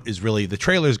that's what is really, the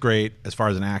trailer's great as far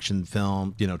as an action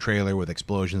film, you know, trailer with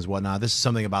explosions and whatnot. This is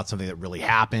something that really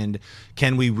happened.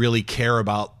 Can we really care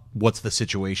about what's the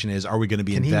situation is? Are we going to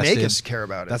be invested? Can he make us care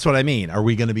about it? That's what I mean. Are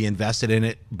we going to be invested in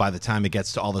it by the time it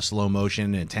gets to all the slow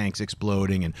motion and tanks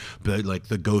exploding and like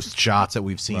the ghost shots that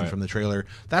we've seen from the trailer?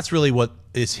 That's really what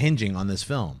is hinging on this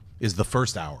film, is the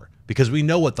first hour. Because we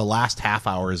know what the last half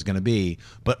hour is going to be,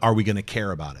 but are we going to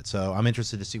care about it? So I'm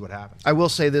interested to see what happens. I will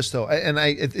say this, though, and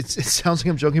it sounds like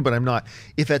I'm joking, but I'm not.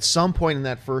 If at some point in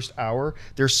that first hour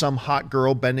there's some hot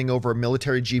girl bending over a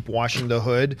military Jeep washing the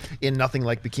hood in nothing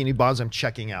like bikini bottoms, I'm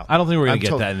checking out. I don't think we're going to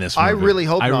get that in this movie. I really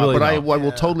hope not, but I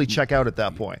will totally check out at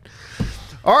that point.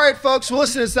 All right, folks. Well,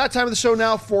 listen, it's that time of the show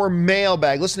now for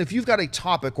Mailbag. Listen, if you've got a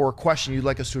topic or a question you'd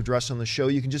like us to address on the show,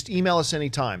 you can just email us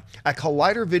anytime at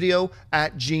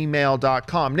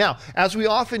collidervideo@gmail.com. Now, as we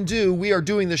often do, we are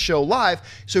doing the show live.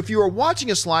 So if you are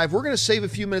watching us live, we're going to save a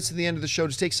few minutes at the end of the show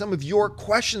to take some of your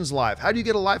questions live. How do you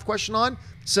get a live question on?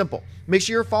 Simple. Make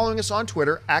sure you're following us on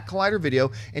Twitter at Collider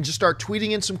Video and just start tweeting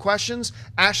in some questions.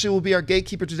 Ashley will be our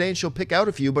gatekeeper today and she'll pick out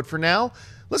a few. But for now,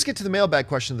 let's get to the mailbag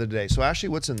question of the day. So, Ashley,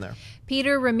 what's in there?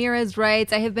 Peter Ramirez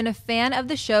writes, I have been a fan of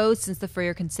the show since the For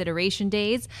Your Consideration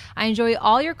days. I enjoy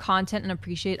all your content and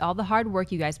appreciate all the hard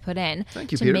work you guys put in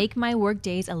Thank you, to Peter. make my work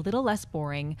days a little less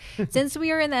boring. Since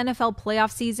we are in the NFL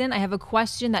playoff season, I have a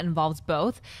question that involves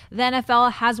both. The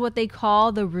NFL has what they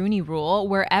call the Rooney Rule,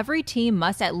 where every team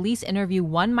must at least interview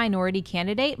one minority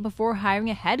candidate before hiring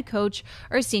a head coach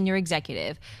or senior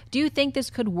executive. Do you think this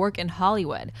could work in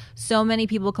Hollywood? So many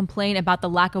people complain about the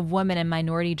lack of women and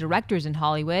minority directors in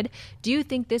Hollywood. Do you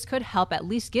think this could help at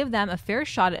least give them a fair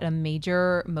shot at a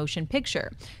major motion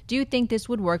picture? Do you think this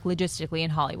would work logistically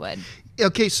in Hollywood?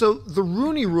 Okay, so the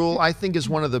Rooney Rule, I think, is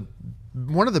one of the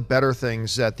better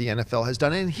things that the NFL has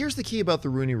done. And here's the key about the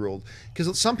Rooney Rule,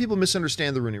 because some people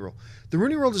misunderstand the Rooney Rule. The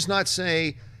Rooney Rule does not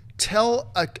say,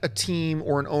 tell a team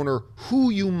or an owner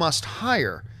who you must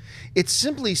hire. It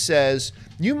simply says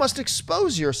you must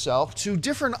expose yourself to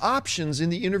different options in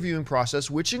the interviewing process,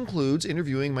 which includes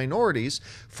interviewing minorities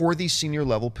for these senior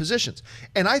level positions.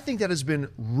 And I think that has been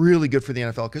really good for the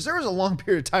NFL, because there was a long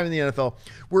period of time in the NFL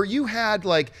where you had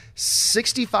like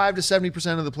 65 to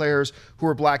 70% of the players who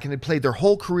were black and had played their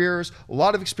whole careers, a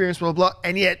lot of experience, blah, blah, blah,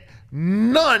 and yet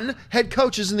none head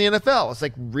coaches in the NFL. It's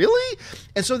like, really?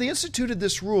 And so they instituted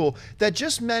this rule that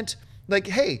just meant, like,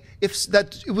 hey, it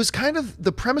was kind of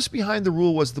the premise behind the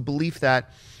rule was the belief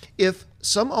that if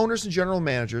some owners and general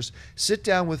managers sit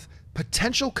down with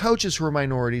potential coaches who are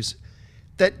minorities,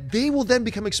 that they will then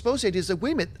become exposed to ideas like,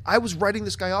 wait a minute, I was writing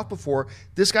this guy off before.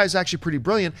 This guy's actually pretty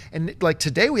brilliant. And like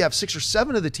today we have 6 or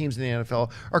 7 of the teams in the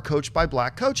NFL are coached by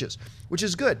black coaches, which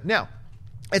is good. Now,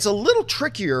 it's a little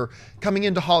trickier coming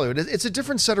into Hollywood. It's a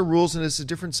different set of rules and it's a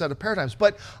different set of paradigms.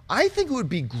 But I think it would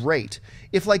be great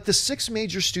if, like, the 6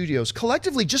 major studios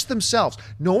collectively, just themselves,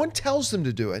 no one tells them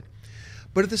to do it,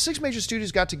 but if the 6 major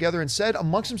studios got together and said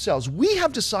amongst themselves, we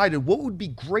have decided what would be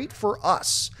great for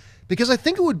us, because I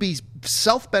think it would be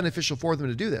self-beneficial for them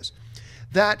to do this,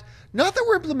 that not that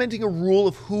we're implementing a rule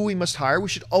of who we must hire, we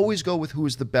should always go with who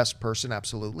is the best person,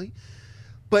 absolutely,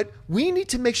 but we need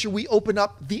to make sure we open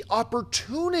up the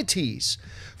opportunities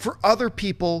for other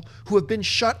people who have been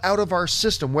shut out of our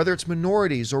system, whether it's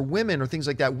minorities or women or things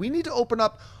like that. We need to open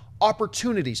up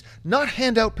opportunities, not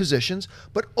hand out positions,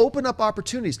 but open up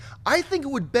opportunities. I think it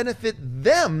would benefit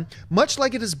them much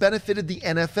like it has benefited the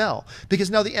NFL,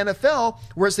 because now the NFL,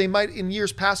 whereas they might in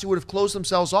years past, they would have closed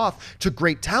themselves off to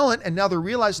great talent, and now they're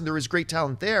realizing there is great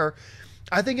talent there.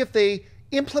 I think if they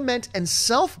implement and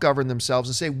self-govern themselves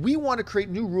and say, we want to create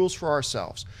new rules for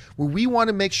ourselves, where we want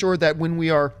to make sure that when we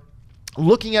are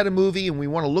looking at a movie and we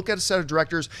want to look at a set of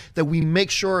directors, that we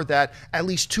make sure that at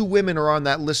least 2 women are on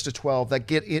that list of 12 that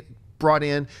get it brought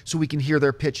in so we can hear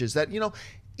their pitches. That, you know,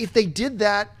 if they did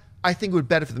that, I think it would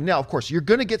benefit them. Now, of course, you're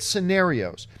going to get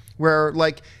scenarios where,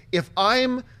 like, if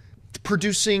I'm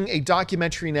producing a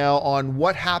documentary now on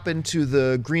what happened to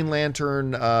the Green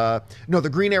Lantern, the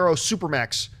Green Arrow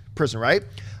Supermax prison, right?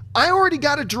 I already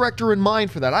got a director in mind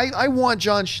for that. I want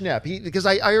Jon Schnepp, because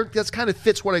that's kind of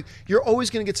fits you're always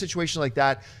going to get situations like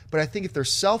that. But I think if they're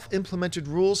self-implemented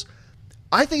rules,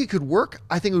 I think it could work.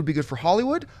 I think it would be good for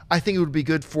Hollywood. I think it would be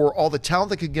good for all the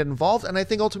talent that could get involved. And I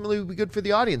think ultimately it would be good for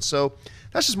the audience. So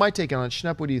that's just my take on it.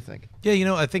 Schnepp, what do you think? Yeah, you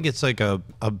know, I think it's like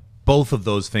both of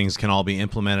those things can all be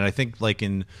implemented. I think, like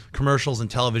in commercials and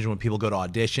television, when people go to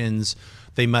auditions,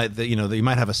 they might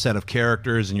have a set of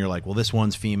characters and you're like, well, this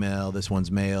one's female, this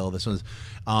one's male, this one's,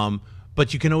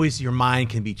 but you can always, your mind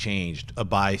can be changed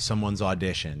by someone's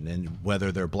audition, and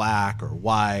whether they're black or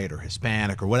white or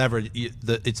Hispanic or whatever,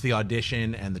 it's the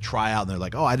audition and the tryout, and they're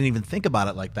like, oh, I didn't even think about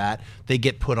it like that. They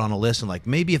get put on a list, and like,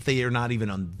 maybe if they are not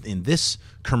even in this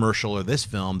commercial or this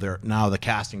film, they're now the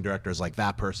casting director is like,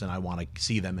 that person, I want to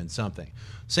see them in something.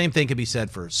 Same thing can be said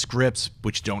for scripts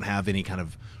which don't have any kind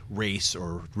of race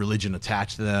or religion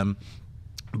attached to them.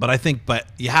 But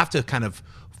you have to kind of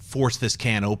force this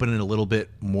can open in a little bit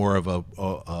more of a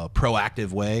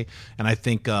proactive way. And I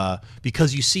think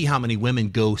because you see how many women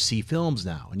go see films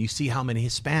now, and you see how many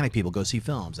Hispanic people go see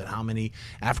films, and how many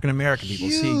African-American people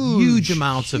see huge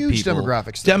amounts of people.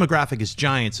 Demographics. Demographic is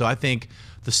giant. So I think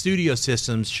the studio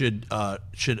systems should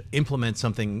implement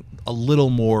something a little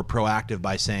more proactive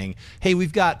by saying, hey,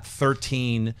 we've got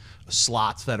 13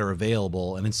 slots that are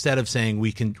available, and instead of saying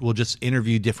we'll just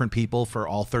interview different people for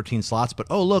all 13 slots, but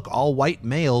oh look, all white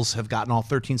males have gotten all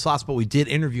 13 slots, but we did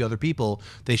interview other people,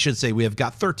 they should say we have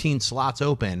got 13 slots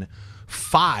open,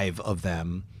 5 of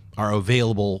them are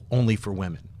available only for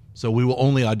women, so we will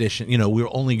only audition, we're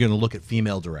only going to look at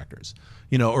female directors,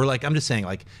 or like I'm just saying,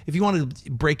 like if you want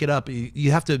to break it up,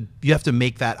 you have to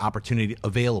make that opportunity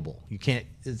available. You can't.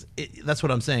 That's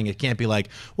what I'm saying. It can't be like,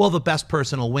 well, the best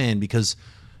person will win, because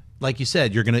like you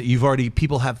said,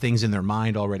 people have things in their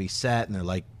mind already set, and they're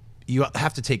like, you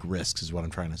have to take risks, is what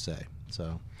I'm trying to say.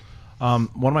 So, one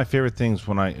of my favorite things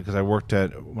because I worked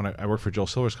for Joel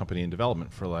Silver's company in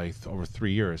development for like over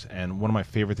 3 years, and one of my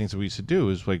favorite things that we used to do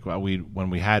is like when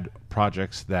we had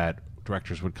projects that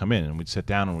directors would come in and we'd sit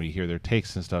down and we'd hear their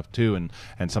takes and stuff too, and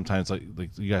sometimes like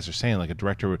you guys are saying, like a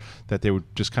director that they would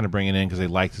just kind of bring it in because they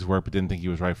liked his work but didn't think he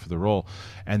was right for the role,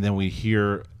 and then we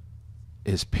hear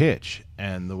his pitch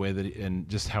and the way that and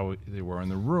just how they were in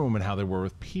the room and how they were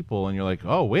with people, and you're like,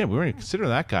 oh wait, we weren't even considering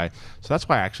that guy. So that's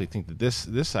why I actually think that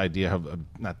this idea of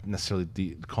not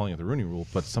necessarily calling it the Rooney Rule,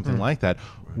 but something like that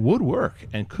would work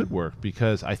and could work,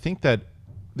 because I think that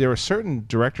there are certain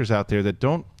directors out there that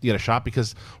don't get a shot,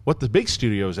 because what the big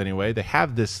studios anyway, they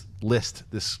have this list,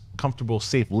 this comfortable,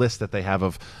 safe list that they have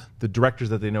of the directors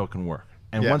that they know can work.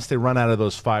 And once they run out of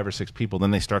those 5 or 6 people,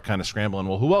 then they start kind of scrambling.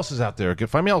 Well, who else is out there?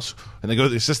 Find me else. And they go to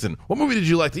the assistant. What movie did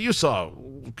you like that you saw?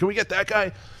 Can we get that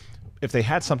guy? If they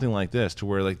had something like this, to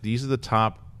where like these are the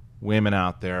top women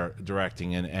out there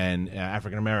directing, and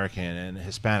African American and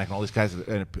Hispanic and all these guys,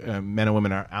 men and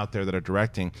women are out there that are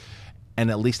directing,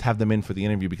 and at least have them in for the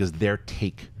interview, because their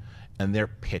take and their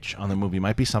pitch on the movie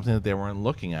might be something that they weren't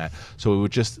looking at. So it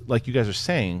would just, like you guys are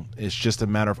saying, it's just a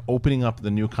matter of opening up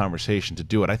the new conversation to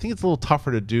do it. I think it's a little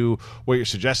tougher to do what you're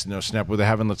suggesting, though, Schnepp, where they're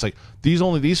having, it's like,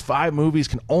 these 5 movies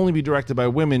can only be directed by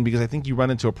women, because I think you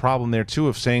run into a problem there too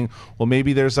of saying, well,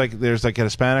 maybe there's like a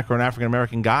Hispanic or an African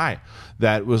American guy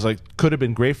that was like, could have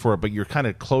been great for it, but you're kind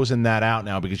of closing that out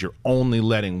now because you're only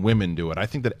letting women do it. I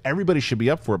think that everybody should be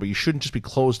up for it, but you shouldn't just be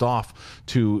closed off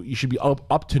to, you should be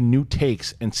up to new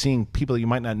takes and seeing people that you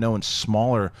might not know in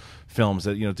smaller films,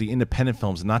 that the independent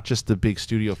films, not just the big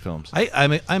studio films.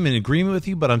 I'm in agreement with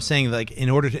you, but I'm saying, like, in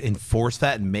order to enforce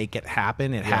that and make it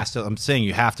happen, it has to. I'm saying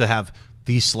you have to have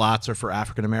these slots are for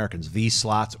African Americans, these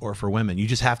slots are for women. You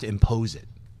just have to impose it.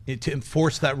 To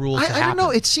enforce that rule to happen. I don't know.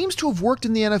 It seems to have worked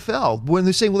in the NFL when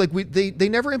they're saying, well, like they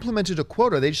never implemented a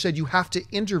quota. They just said you have to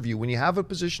interview. When you have a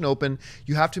position open,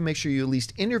 you have to make sure you at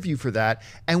least interview for that.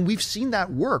 And we've seen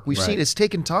that work. We've seen it's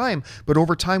taken time, but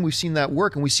over time we've seen that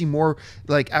work. And we see more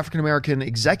like African-American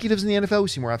executives in the NFL. We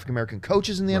see more African-American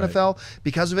coaches in the NFL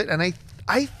because of it. And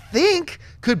I think,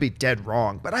 could be dead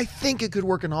wrong, but I think it could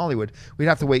work in Hollywood. We'd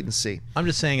have to wait and see. I'm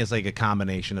just saying it's like a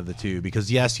combination of the two,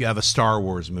 because yes, you have a Star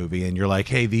Wars movie and you're like,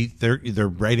 hey, they're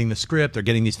writing the script, they're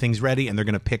getting these things ready, and they're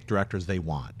going to pick directors they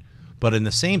want. But in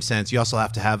the same sense, you also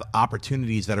have to have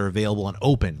opportunities that are available and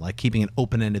open, like keeping an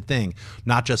open-ended thing.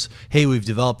 Not just, hey, we've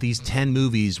developed these 10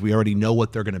 movies, we already know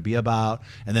what they're going to be about,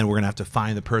 and then we're going to have to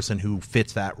find the person who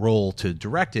fits that role to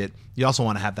direct it. You also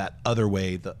want to have that other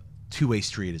way, the two-way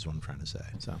street is what I'm trying to say.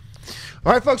 So,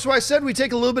 all right, folks, so I said we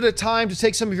take a little bit of time to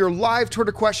take some of your live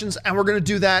Twitter questions, and we're going to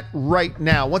do that right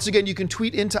now. Once again, you can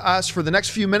tweet into us for the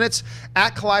next few minutes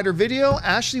at Collider Video.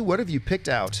 Ashley, what have you picked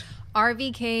out?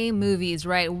 RVK Movies,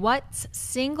 right? What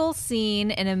single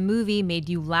scene in a movie made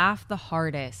you laugh the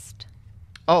hardest?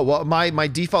 Oh, well, my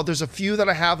default, there's a few that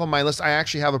I have on my list. I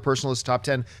actually have a personal list, top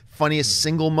 10 funniest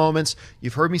single moments.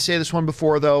 You've heard me say this one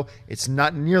before, though. It's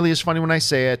not nearly as funny when I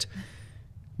say it.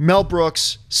 Mel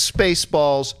Brooks,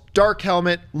 Spaceballs, Dark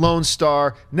Helmet, Lone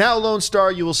Star. Now, Lone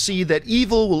Star, you will see that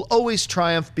evil will always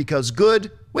triumph because good,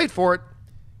 wait for it,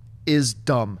 is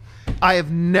dumb. I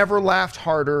have never laughed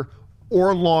harder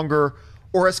or longer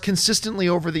or as consistently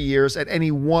over the years at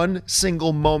any one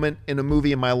single moment in a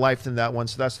movie in my life than that one.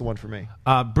 So that's the one for me.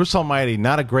 Bruce Almighty,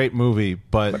 not a great movie,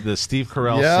 but the Steve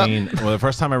Carell scene, well, the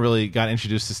first time I really got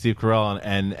introduced to Steve Carell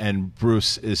and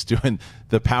Bruce is doing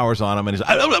the powers on him, and he's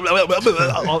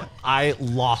I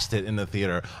lost it in the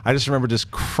theater. I just remember just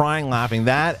crying, laughing.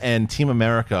 That and Team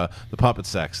America, the puppet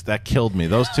sex, that killed me.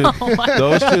 Those two,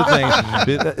 those two things,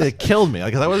 it killed me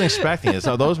because I wasn't expecting it.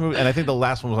 So those movies, and I think the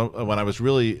last one was when I was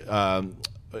really.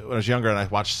 When I was younger and I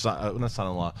watched not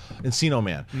Son-in-Law, Encino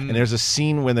Man, and there's a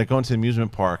scene when they're going to the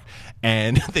amusement park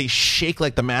and they shake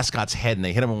like the mascot's head and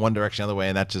they hit him in one direction the other way,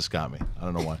 and that just got me. I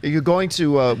don't know why. You're going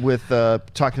to with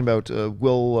talking about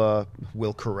Will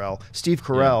Carell, Steve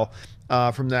Carell.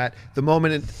 from that. The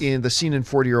moment in the scene in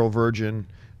 40-Year-Old Virgin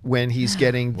when he's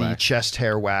getting the chest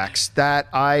hair wax, that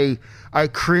I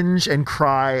cringe and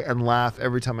cry and laugh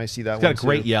every time I see that. He's got a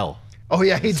great yell. Oh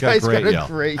yeah, he's got a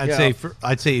great yell.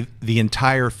 I'd say the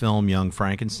entire film, Young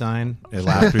Frankenstein. It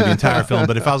laughed through the entire film.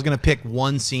 But if I was going to pick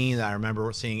one scene that I remember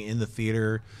seeing in the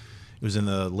theater, it was in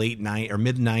the mid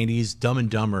 '90s, Dumb and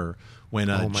Dumber, when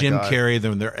Jim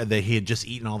Carrey, he had just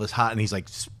eaten all this hot, and he's like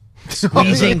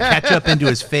squeezing ketchup into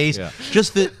his face. Yeah.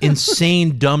 Just the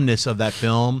insane dumbness of that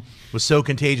film was so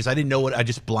contagious. I didn't know I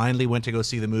just blindly went to go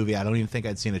see the movie. I don't even think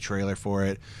I'd seen a trailer for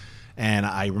it. And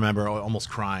I remember almost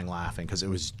crying laughing because it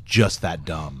was just that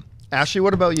dumb. Ashley,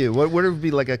 what about you? What would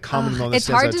be like a common moment? It's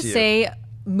hard to say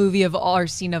movie of all or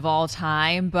scene of all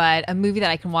time, but a movie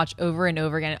that I can watch over and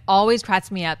over again. It always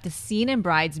cracks me up. The scene in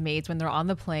Bridesmaids when they're on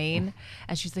the plane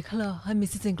and she's like, "Hello, I'm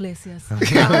Mrs. Iglesias." No,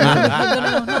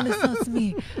 it's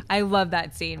me. I love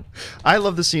that scene. I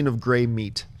love the scene of Grey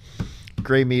Meat.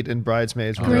 Grey Meat in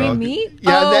Bridesmaids. Grey Meat?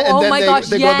 Yeah, and then my gosh,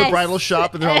 they go to the bridal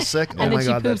shop and they're all sick. And then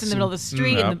she poops in the middle of the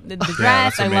street in the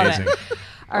dress. I love it.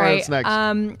 All right.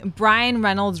 Brian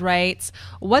Reynolds writes,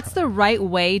 "What's the right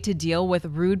way to deal with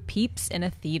rude peeps in a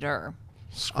theater?"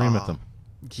 Scream at them.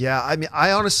 Yeah, I mean,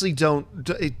 I honestly don't.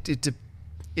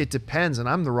 It depends, and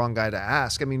I'm the wrong guy to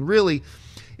ask. I mean, really,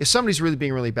 if somebody's really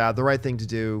being really bad, the right thing to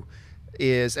do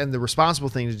is, and the responsible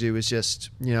thing to do is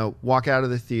just, walk out of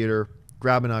the theater,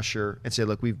 grab an usher and say,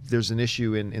 look, there's an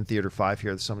issue in Theater 5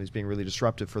 here that somebody's being really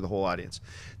disruptive for the whole audience.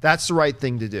 That's the right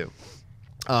thing to do.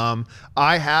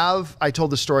 I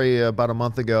told the story about a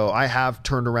month ago. I have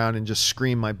turned around and just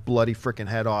screamed my bloody frickin'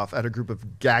 head off at a group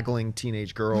of gaggling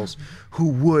teenage girls who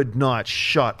would not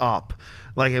shut up.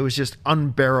 Like, it was just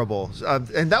unbearable.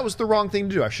 And that was the wrong thing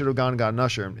to do. I should have gone and got an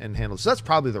usher and handled it. So that's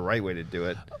probably the right way to do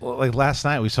it. Well, like last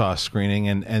night we saw a screening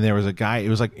and there was a guy. It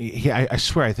was like, I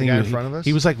swear, I think the guy in front of us?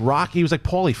 He was like Rocky. He was like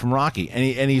Paulie from Rocky.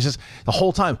 And he's just the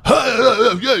whole time,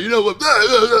 yeah, you know what?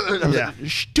 Yeah.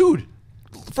 Dude.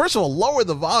 First of all, lower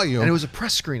the volume. And it was a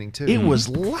press screening too. It was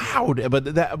loud,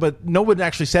 but no one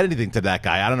actually said anything to that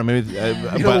guy. I don't know, maybe.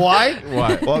 You know why?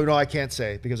 Why? Well, no, I can't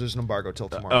say because there's an embargo till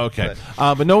tomorrow. Okay,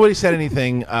 but nobody said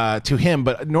anything to him.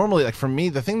 But normally, like for me,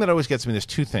 the thing that always gets me, there's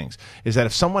two things: is that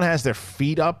if someone has their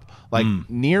feet up, like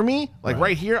near me, like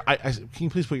right here, can you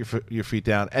please put your feet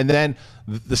down? And then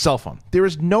the cell phone. There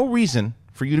is no reason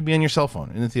for you to be on your cell phone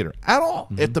in the theater at all.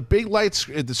 If the big lights,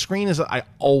 if the screen is, I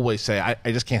always say, I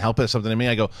just can't help it. If something to me,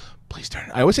 I go, please turn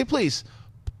it. I always say, please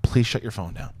shut your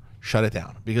phone down. Shut it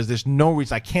down. Because there's no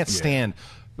reason, I can't stand,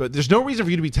 but there's no reason for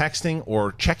you to be texting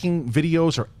or checking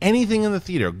videos or anything in the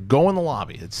theater. Go in the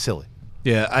lobby. It's silly.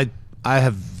 Yeah, I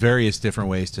have various different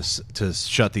ways to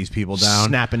shut these people down.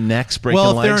 Snapping necks, breaking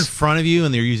legs. Well, if they're in front of you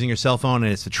and they're using your cell phone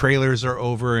and it's the trailers are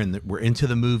over and we're into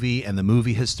the movie and the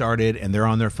movie has started and they're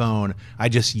on their phone, I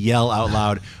just yell out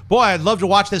loud, "Boy, I'd love to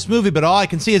watch this movie, but all I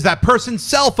can see is that person's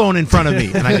cell phone in front of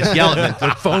me." And I just yell at them.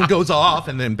 Their phone goes off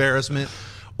and the embarrassment.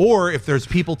 Or if there's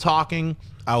people talking,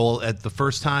 I will, at the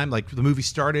first time, like the movie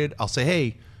started, I'll say,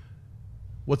 "Hey,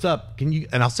 what's up? Can you?"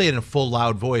 And I'll say it in a full,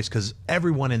 loud voice because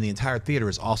everyone in the entire theater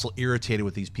is also irritated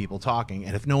with these people talking.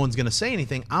 And if no one's going to say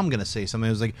anything, I'm going to say something.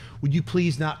 I was like, "Would you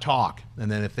please not talk?"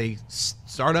 And then if they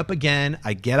start up again,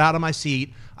 I get out of my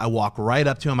seat. I walk right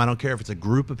up to them. I don't care if it's a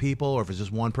group of people or if it's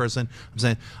just one person. I'm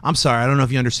saying, "I'm sorry. I don't know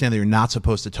if you understand that you're not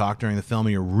supposed to talk during the film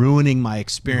and you're ruining my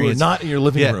experience." You're not in your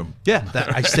living room. Yeah,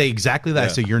 I say exactly that. I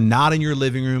say, "You're not in your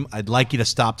living room. I'd like you to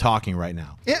stop talking right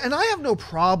now." Yeah, and I have no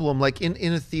problem, like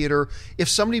in a theater, if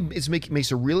somebody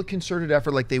makes a real concerted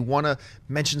effort, like they want to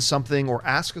mention something or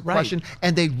ask a question,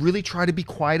 and they really try to be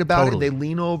quiet about it, and they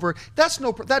lean over.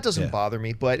 That doesn't bother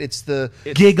me. But it's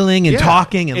giggling and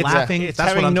talking and laughing. That's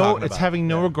what I'm talking about. It's having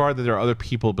no regard that there are other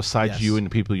people besides you and the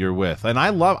people you're with. And I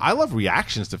love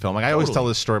reactions to film. Like I always tell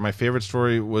this story. My favorite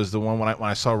story was the one when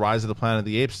I saw Rise of the Planet of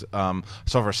the Apes. Saw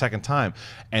it for a second time,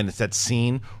 and it's that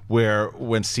scene where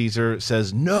when Caesar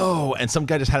says no, and some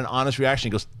guy just had an honest reaction.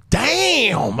 He goes,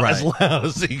 "Damn!" as loud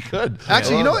as he could.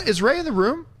 Actually, you know what? Is Ray in the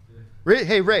room? Ray,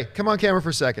 hey, Ray, come on camera for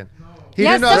a second.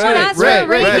 Yes, someone asked for Ray.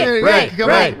 Ray,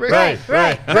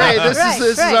 this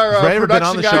is our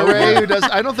production guy, Ray, who does.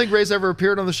 I don't think Ray's ever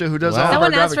appeared on the show. Who does all of our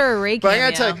Someone asked for a Ray cameo. But I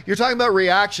gotta tell you, you're talking about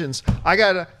reactions. I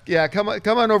gotta,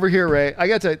 come on over here, Ray. I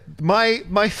gotta tell you,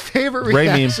 my favorite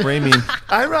reaction. Ray meme.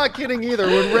 I'm not kidding either.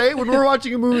 When we're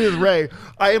watching a movie with Ray,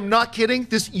 I am not kidding.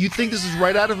 You think this is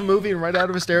right out of a movie and right out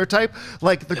of a stereotype?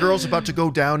 Like the girl's about to go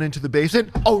down into the basement.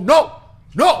 Oh no!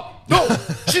 No,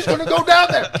 she's gonna go down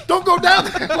there. Don't go down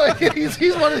there. Like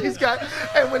he's one of these guys.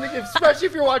 And especially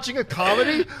if you're watching a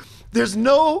comedy, There's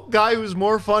no guy who's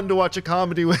more fun to watch a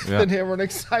comedy with than him, or an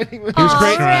exciting movie. He was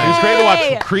great. He was great to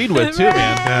watch Creed with too,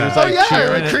 man. He was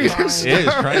like Creed was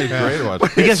great to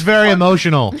watch. He gets very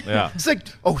emotional. Yeah, it's like,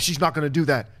 oh, she's not going to do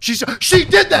that. She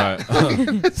did that.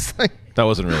 Right. It's like, that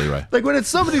wasn't really right. Like when it's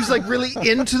somebody who's like really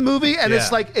into the movie and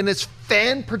it's like, and it's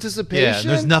fan participation.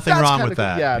 Yeah, there's nothing wrong with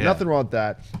that. Yeah, nothing wrong with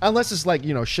that. Unless it's like,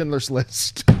 Schindler's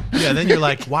List. Yeah, then you're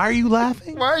like, why are you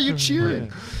laughing? Why are you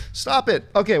cheering? Stop it.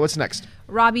 Okay, what's next?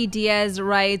 Robbie Diaz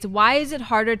writes, why is it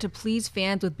harder to please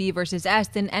fans with B versus S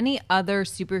than any other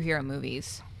superhero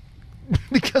movies?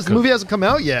 Because the movie hasn't come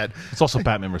out yet. It's also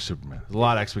Batman vs Superman. There's a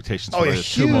lot of expectations for the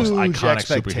two most iconic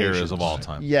superheroes of all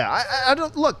time. Yeah, I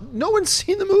don't look. No one's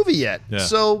seen the movie yet,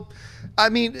 so I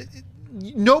mean,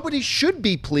 nobody should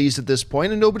be pleased at this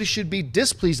point, and nobody should be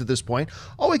displeased at this point.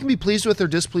 All we can be pleased with or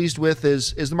displeased with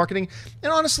is the marketing.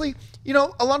 And honestly,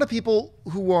 a lot of people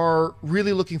who are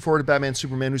really looking forward to Batman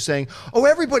Superman who's saying, "Oh,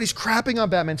 everybody's crapping on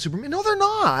Batman Superman." No, they're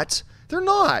not. They're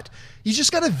not. You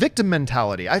just got a victim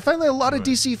mentality. I find that a lot of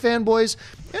DC fanboys,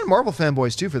 and Marvel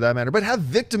fanboys too for that matter, but have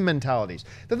victim mentalities.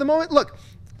 That the moment,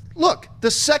 look,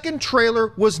 the second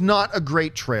trailer was not a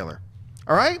great trailer.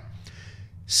 All right?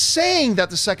 Saying that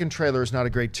the second trailer is not a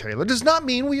great trailer does not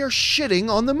mean we are shitting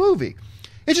on the movie.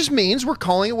 It just means we're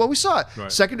calling it what we saw. Right.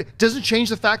 Second, doesn't change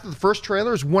the fact that the first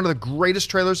trailer is one of the greatest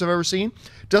trailers I've ever seen.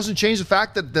 Doesn't change the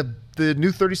fact that the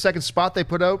new 30-second spot they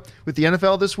put out with the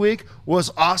NFL this week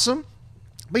was awesome.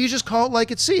 But you just call it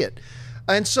like it, see it.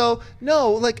 And so,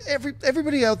 no, like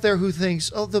everybody out there who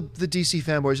thinks, oh, the DC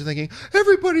fanboys are thinking,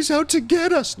 everybody's out to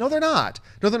get us. No, they're not.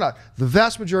 No, they're not. The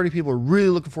vast majority of people are really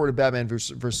looking forward to Batman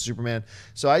versus Superman.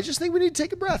 So I just think we need to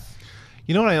take a breath.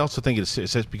 You know what I also think it's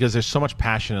because there's so much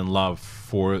passion and love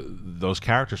for those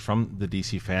characters from the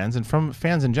DC fans and from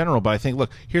fans in general. But I think,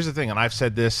 look, here's the thing, and I've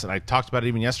said this, and I talked about it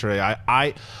even yesterday.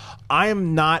 I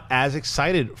am not as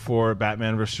excited for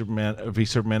Batman v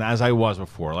Superman as I was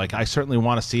before. Like, I certainly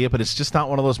want to see it, but it's just not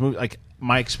one of those movies. Like,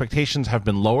 my expectations have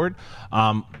been lowered,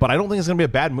 but I don't think it's going to be a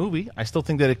bad movie. I still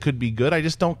think that it could be good. I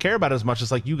just don't care about it as much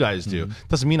as like you guys do.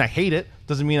 Doesn't mean I hate it.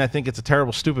 Doesn't mean I think it's a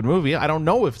terrible, stupid movie. I don't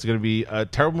know if it's going to be a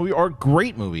terrible movie or a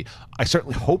great movie. I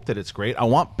certainly hope that it's great. I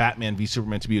want Batman v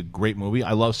Superman to be a great movie.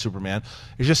 I love Superman.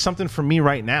 It's just something for me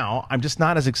right now. I'm just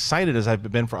not as excited as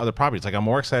I've been for other properties. Like, I'm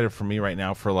more excited for me right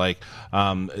now for like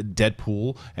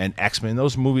Deadpool and X-Men.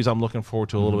 Those movies I'm looking forward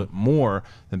to a little bit more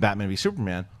than Batman v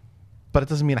Superman. But it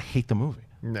doesn't mean I hate the movie.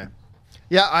 Nah.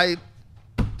 Yeah, I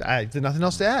did nothing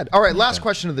else to add. All right, last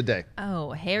question of the day.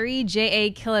 Oh, Harry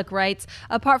J.A. Killick writes,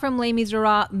 apart from Les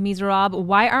Miserables,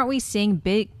 why aren't we seeing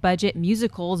big-budget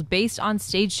musicals based on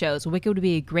stage shows? Wicked would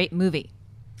be a great movie.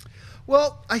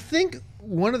 Well, I think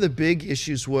one of the big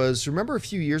issues was, remember a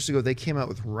few years ago they came out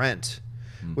with Rent,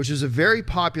 which is a very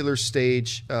popular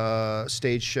stage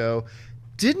show.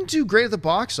 Didn't do great at the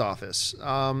box office.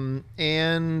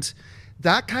 And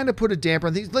that kind of put a damper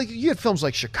on things. Like, you had films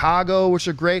like Chicago, which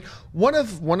are great. One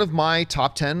of my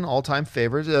top 10 all-time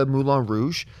favorites, Moulin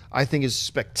Rouge, I think is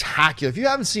spectacular. If you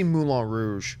haven't seen Moulin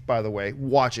Rouge, by the way,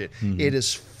 watch it. It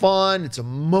is fun. It's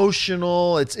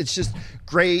emotional. It's just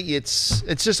great. It's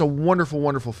just a wonderful,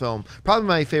 wonderful film. Probably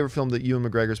my favorite film that Ewan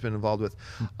McGregor's been involved with.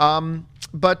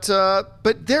 But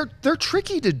they're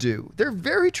tricky to do. They're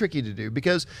very tricky to do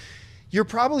because you're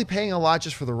probably paying a lot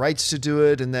just for the rights to do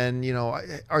it, and then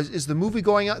is the movie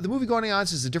going on? The movie going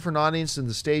audience is a different audience than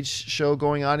the stage show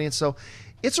going audience. So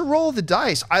it's a roll of the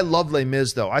dice. I love Les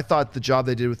Mis though. I thought the job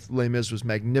they did with Les Mis was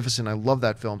magnificent. I love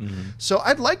that film. So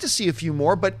I'd like to see a few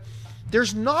more, but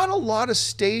there's not a lot of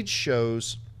stage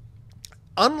shows.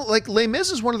 Unlike Les Mis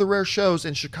is one of the rare shows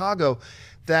in Chicago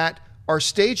that are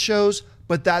stage shows,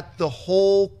 but that the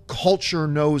whole culture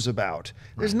knows about.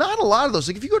 There's not a lot of those.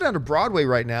 Like, if you go down to Broadway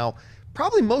right now,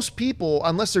 probably most people,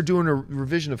 unless they're doing a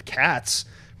revision of Cats,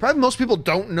 probably most people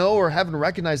don't know or haven't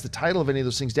recognized the title of any of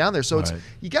those things down there. So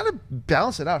you got to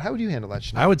balance it out. How would you handle that,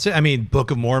 Schnepp? I would say, Book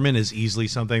of Mormon is easily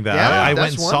something that I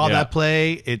went and saw that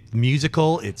play. It's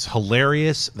musical. It's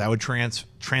hilarious. That would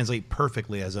translate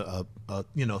perfectly as a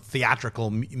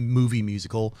theatrical movie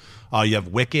musical. You have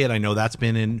Wicked. I know that's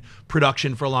been in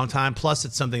production for a long time. Plus,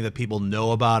 it's something that people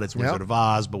know about. It's Wizard of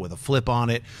Oz, but with a flip on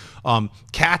it.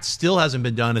 Cats still hasn't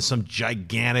been done as some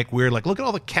gigantic, weird, like, look at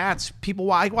all the cats.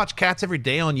 I watch Cats every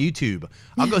day on YouTube.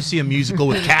 I'll go see a musical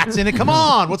with cats in it. Come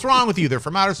on. What's wrong with you? They're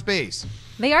from outer space.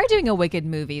 They are doing a Wicked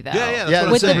movie, though.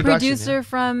 Yeah, with the producer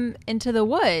from Into the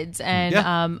Woods. And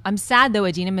I'm sad, though,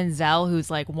 Idina Menzel,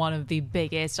 who's like one of the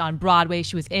biggest on Broadway.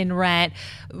 She was in Rent,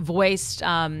 was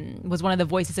one of the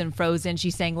voices in Frozen.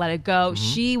 She sang Let It Go.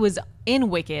 She was in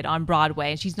Wicked on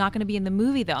Broadway, and she's not going to be in the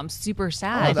movie though. I'm super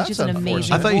sad. That's she's just an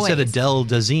amazing I thought you said voice. Adele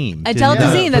Dazeem. Adele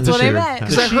Dazeem, that's what I meant.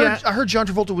 Because I heard John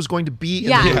Travolta was going to be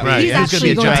in the movie. He's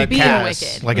actually going to be in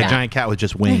Wicked. Like a giant cat with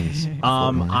just wings.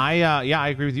 I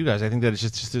agree with you guys. I think that it's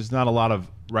just there's not a lot of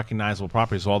recognizable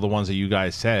properties. So all the ones that you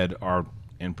guys said are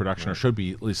in production or should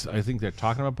be. At least I think they're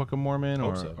talking about Book of Mormon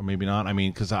or maybe not. I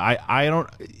mean, because I don't.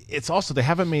 It's also they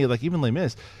haven't made, like, even Les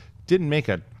Mis didn't make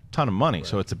a ton of money,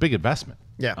 so it's a big investment.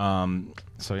 Yeah.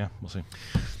 So yeah, we'll see.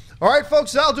 All right,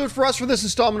 folks, that'll do it for us for this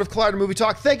installment of Collider Movie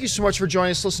Talk. Thank you so much for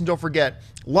joining us. Listen, don't forget,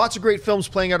 lots of great films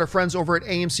playing out our friends over at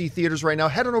AMC Theatres right now.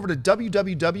 Head on over to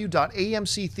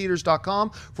www.amctheaters.com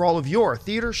for all of your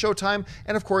theater, showtime,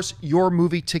 and, of course, your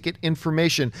movie ticket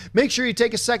information. Make sure you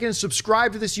take a second and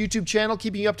subscribe to this YouTube channel,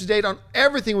 keeping you up to date on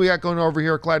everything we got going over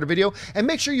here at Collider Video. And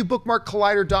make sure you bookmark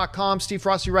Collider.com. Steve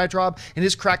Frosty Reitrob and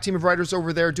his crack team of writers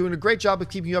over there doing a great job of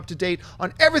keeping you up to date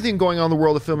on everything going on in the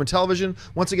world of film and television.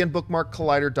 Once again, bookmark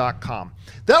Collider.com.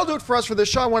 That'll do it for us for this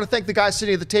show. I want to thank the guys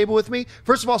sitting at the table with me.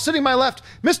 First of all, sitting to my left,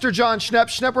 Mr. Jon Schnepp.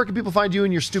 Schnepp, where can people find you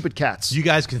and your stupid cats? You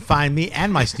guys can find me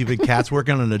and my stupid cats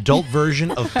working on an adult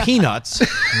version of Peanuts,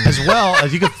 as well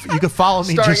as you can follow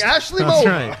me. Starring Ashley That's Moe.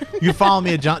 right. You follow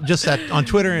me on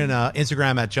Twitter and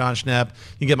Instagram at Jon Schnepp.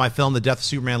 You can get my film, The Death of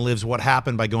Superman Lives: What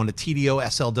Happened, by going to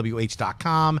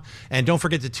tdoslwh.com. And don't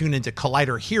forget to tune into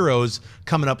Collider Heroes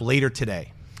coming up later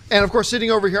today. And, of course,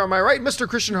 sitting over here on my right, Mr.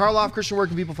 Kristian Harloff. Kristian, where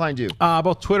can people find you?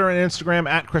 Both Twitter and Instagram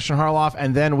at Kristian Harloff.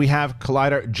 And then we have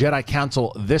Collider Jedi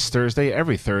Council this Thursday,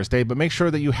 every Thursday. But make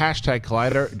sure that you hashtag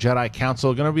Collider Jedi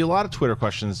Council. Going to be a lot of Twitter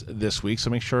questions this week, so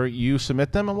make sure you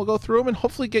submit them, and we'll go through them and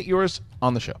hopefully get yours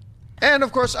on the show. And,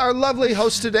 of course, our lovely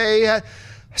host today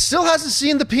still hasn't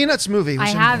seen the Peanuts movie. I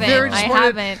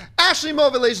haven't. Ashley Moe,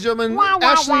 ladies and gentlemen.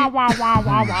 Ashley,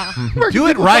 do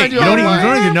it right. You don't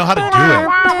even know how to do it.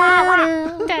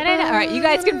 All right, you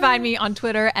guys can find me on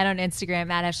Twitter and on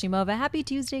Instagram at Ashley Mova. Happy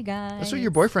Tuesday, guys. That's what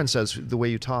your boyfriend says, the way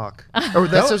you talk. Or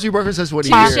that's what your boyfriend says, what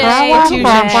he hears. That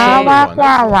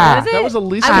was the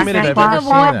least committed I've ever of seen.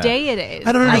 what day it is.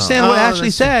 I don't understand what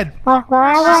Ashley said.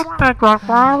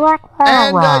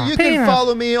 And you can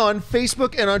follow me on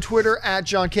Facebook and on Twitter at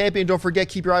Jon Campea. And don't forget,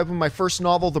 keep your eye open. My first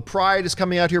novel, The Pride, is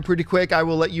coming out here pretty quick. I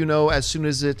will let you know as soon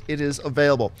as it is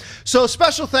available. So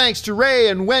special thanks to Ray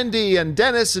and Wendy and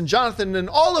Dennis and Jonathan and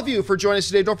all of you for joining us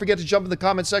today. Don't forget to jump in the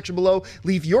comment section below.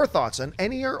 Leave your thoughts on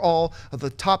any or all of the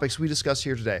topics we discussed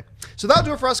here today. So that'll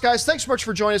do it for us, guys. Thanks so much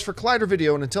for joining us for Collider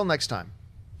Video. And until next time,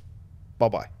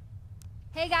 bye-bye.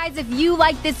 Hey guys, if you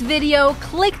like this video,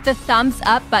 click the thumbs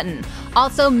up button.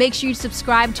 Also, make sure you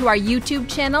subscribe to our YouTube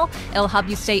channel. It'll help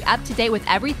you stay up to date with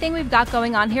everything we've got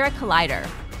going on here at Collider.